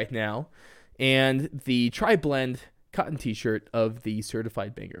hoodie right now, and the tri-blend cotton t-shirt of the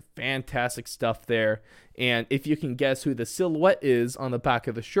Certified Banger. Fantastic stuff there. And if you can guess who the silhouette is on the back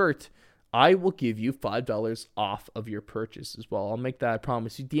of the shirt, I will give you $5 off of your purchase as well. I'll make that a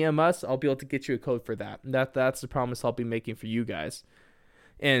promise. You DM us, I'll be able to get you a code for that. That's the promise I'll be making for you guys.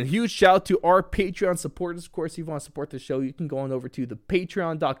 And huge shout out to our Patreon supporters. Of course, if you want to support the show, you can go on over to the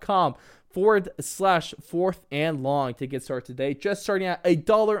patreon.com/fourthandlong to get started today. Just starting at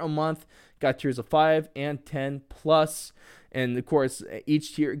 $1 a month. Got tiers of 5 and 10 plus. And of course,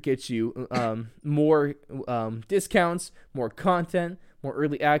 each tier gets you more discounts, more content, more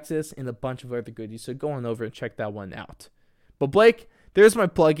early access, and a bunch of other goodies. So go on over and check that one out. But Blake, there's my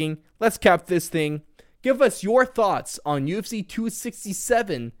plugging. Let's cap this thing. Give us your thoughts on UFC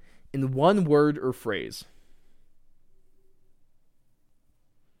 267 in one word or phrase.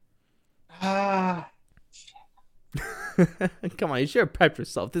 Come on, you should have prepped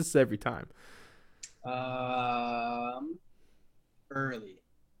yourself. This is every time. Early.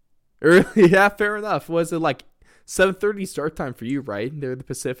 Yeah, fair enough. Was it like 7:30 start time for you, right? They're the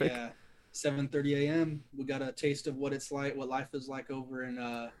Pacific. Yeah, 7:30 a.m. We got a taste of what it's like, what life is like over in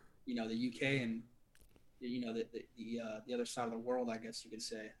the UK and the other side of the world, I guess you could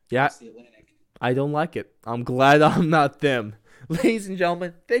say. Yeah. It's the Atlantic. I don't like it. I'm glad I'm not them. Ladies and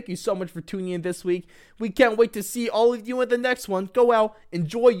gentlemen, thank you so much for tuning in this week. We can't wait to see all of you in the next one. Go out,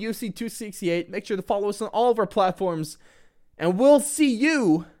 enjoy UFC 268. Make sure to follow us on all of our platforms. And we'll see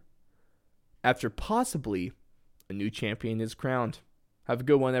you after possibly a new champion is crowned. Have a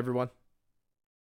good one, everyone.